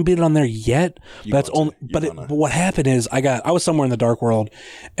haven't beat it on there yet. But that's only. But what happened is I was somewhere in the dark world,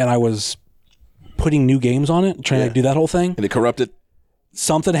 and I was putting new games on it, trying to do that whole thing. And it corrupted.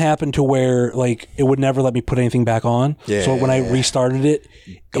 Something happened to where like it would never let me put anything back on. Yeah. So when I restarted it,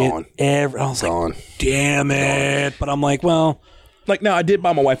 Gone. I was Gone. like, damn it. But I'm like, well, Like, now I did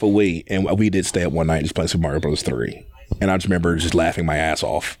buy my wife a Wii, and we did stay up one night and just play Super Mario Bros. 3. And I just remember just laughing my ass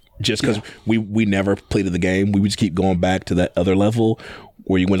off. Just because we never completed the game. We would just keep going back to that other level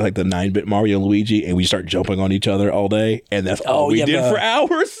where you went to like the 9-bit Mario and Luigi, and we start jumping on each other all day. And that's all we did for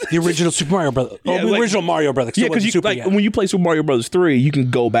hours. the original Super Mario Brothers. Yeah, the like- original Mario Brothers. Yeah, because you like when you play Super Mario Bros. 3, you can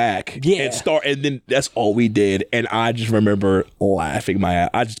go back and start, and then that's all we did. And I just remember laughing my ass.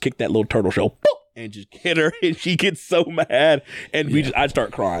 I just kicked that little turtle shell and just hit her, and she gets so mad, and I'd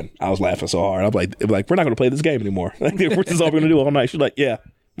start crying. I was laughing so hard. I'm like, we're not going to play this game anymore. Like, this is all we're going to do all night. She's like, yeah.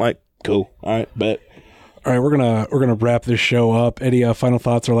 I'm like, cool. All right, bet. All right, we're gonna wrap this show up. Any final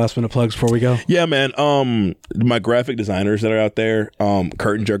thoughts or last minute plugs before we go? Yeah, man. My graphic designers that are out there,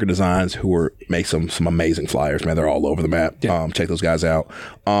 Curtain Jerker Designs, who make some amazing flyers, man. They're all over the map. Yeah. Check those guys out.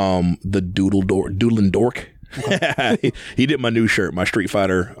 The Doodlin' Dork. he did my new shirt, my Street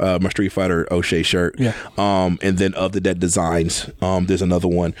Fighter O'Shea shirt. Yeah. And then Of the Dead Designs, there's another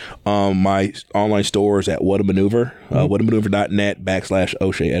one. My online store is at What a Maneuver, whatamaneuver.net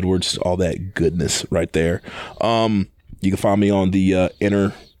 /O'Shea Edwards, all that goodness right there. You can find me on the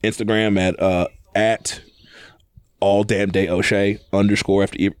inner Instagram at all damn day O'Shea _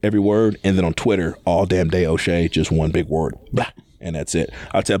 after every word, and then on Twitter, all damn day O'Shea, just one big word, blah, and that's it.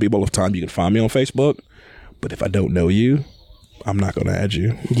 I tell people all the time you can find me on Facebook, but if I don't know you, I'm not going to add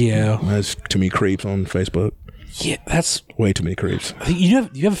you. Yeah, that's too many creeps on Facebook. Yeah, that's way too many creeps. You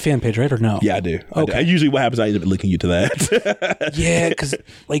have a fan page, right, or no? Yeah, I do. Okay. I do. Usually, what happens, I end up linking you to that. Yeah, because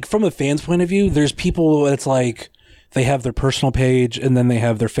like from a fan's point of view, there's people that's like they have their personal page and then they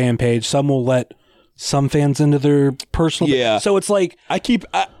have their fan page. Some will let some fans into their personal. Yeah. So it's like I keep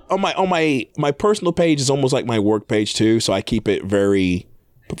on my personal page is almost like my work page too. So I keep it very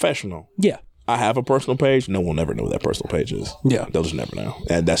professional. Yeah. I have a personal page. No one will never know what that personal page is. Yeah. They'll just never know,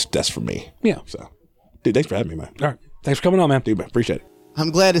 and that's for me. Yeah. So, dude, thanks for having me, man. All right. Thanks for coming on, man. Dude, man, appreciate it.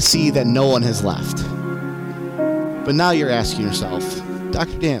 I'm glad to see that no one has left. But now you're asking yourself,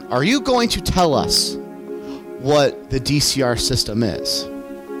 Dr. Dan, are you going to tell us what the DCR system is?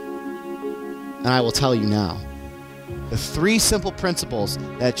 And I will tell you now. The 3 simple principles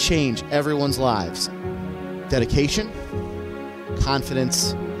that change everyone's lives: dedication,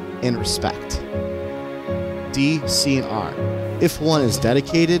 confidence, and respect. D, C, and R. If one is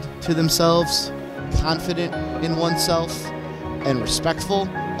dedicated to themselves, confident in oneself, and respectful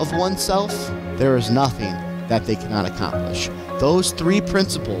of oneself, there is nothing that they cannot accomplish. Those 3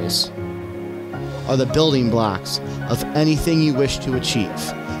 principles are the building blocks of anything you wish to achieve.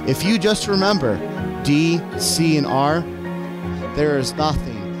 If you just remember D, C, and R, there is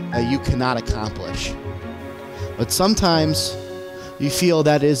nothing that you cannot accomplish. But sometimes you feel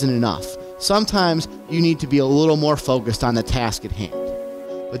that isn't enough. Sometimes you need to be a little more focused on the task at hand.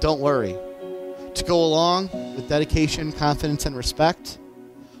 But don't worry. To go along with dedication, confidence, and respect,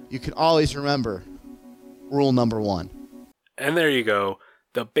 you can always remember rule number 1. And there you go.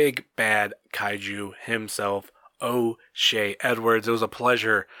 The big bad kaiju himself, O'Shea Edwards. It was a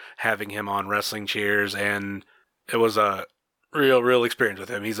pleasure having him on Wrestling Cheers, and it was a real experience with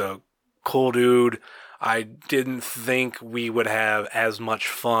him. He's a cool dude. I didn't think we would have as much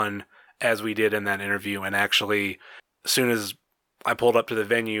fun as we did in that interview, and actually, as soon as I pulled up to the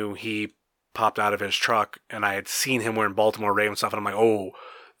venue, he popped out of his truck, and I had seen him wearing Baltimore Ravens stuff, and I'm like, oh,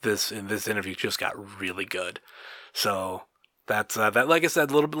 this interview just got really good. So that's that. Like I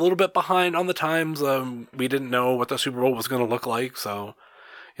said, a little bit behind on the times. We didn't know what the Super Bowl was going to look like, so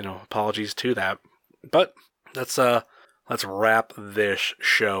apologies to that. But let's wrap this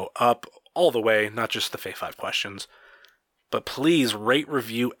show up all the way, not just the Fae 5 questions. But please rate,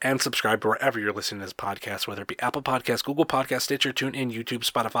 review, and subscribe to wherever you're listening to this podcast, whether it be Apple Podcasts, Google Podcasts, Stitcher, TuneIn, YouTube,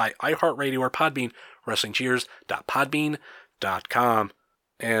 Spotify, iHeartRadio, or Podbean, WrestlingCheers.podbean.com.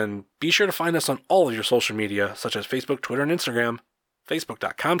 And be sure to find us on all of your social media, such as Facebook, Twitter, and Instagram.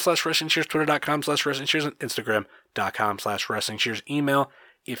 Facebook.com/WrestlingCheers, Twitter.com/WrestlingCheers, and Instagram.com/WrestlingCheers. Email,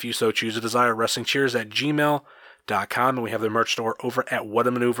 if you so choose to desire, WrestlingCheers@gmail.com. And we have the merch store over at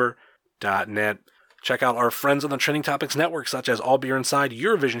whatamaneuver.net. Check out our friends on the Trending Topics Network, such as All Beer Inside,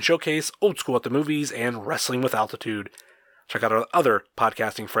 Eurovision Showcase, Old School at the Movies, and Wrestling with Altitude. Check out our other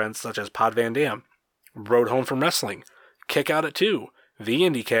podcasting friends, such as Pod Van Dam, Road Home from Wrestling, Kick Out at 2, The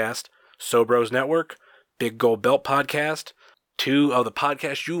IndieCast, Sobros Network, Big Gold Belt Podcast, 2 of the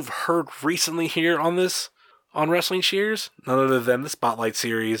podcasts you've heard recently here on Wrestling Cheers, none other than the Spotlight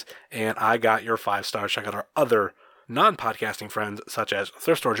Series, and I Got Your 5 Stars. Check out our other non-podcasting friends such as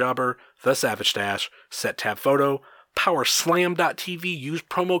Thrift Store Jobber, The Savage Stash, Set Tab Photo, PowerSlam.tv. Use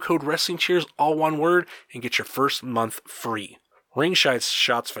promo code WrestlingCheers, all one word, and get your first month free. Ringside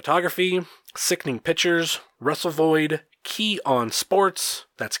Shots Photography, Sickening Pictures, WrestleVoid, Key on Sports,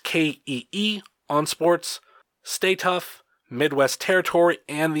 that's KEE on Sports, Stay Tough, Midwest Territory,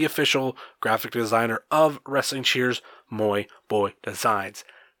 and the official graphic designer of Wrestling Cheers, Moy Boy Designs.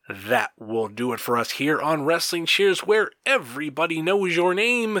 That will do it for us here on Wrestling Cheers, where everybody knows your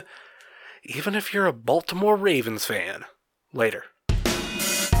name, even if you're a Baltimore Ravens fan. Later.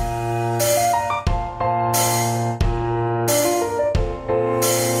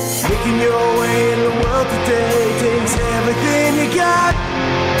 Making your way in the world today takes everything you got.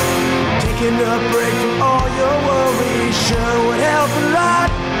 Taking a break from all your worries sure would help a lot.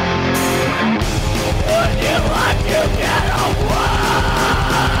 Would you like to get away?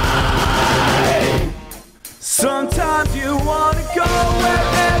 Sometimes you wanna go where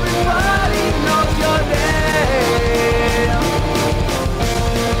everybody knows your name,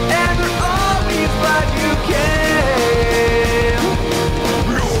 and they're always glad you came.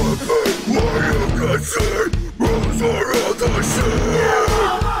 What you can say, rose around the sea.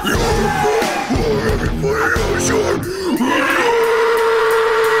 You're where everybody knows your name.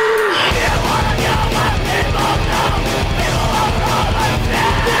 You wanna go where people know.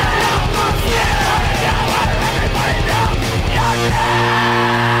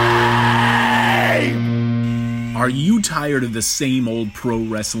 Are you tired of the same old pro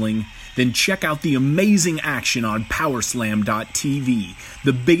wrestling? Then check out the amazing action on Powerslam.tv,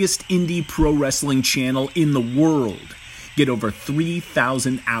 the biggest indie pro wrestling channel in the world. Get over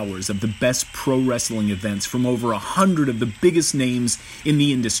 3,000 hours of the best pro wrestling events from over 100 of the biggest names in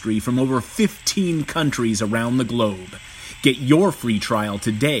the industry from over 15 countries around the globe. Get your free trial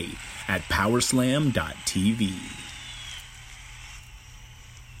today at Powerslam.tv.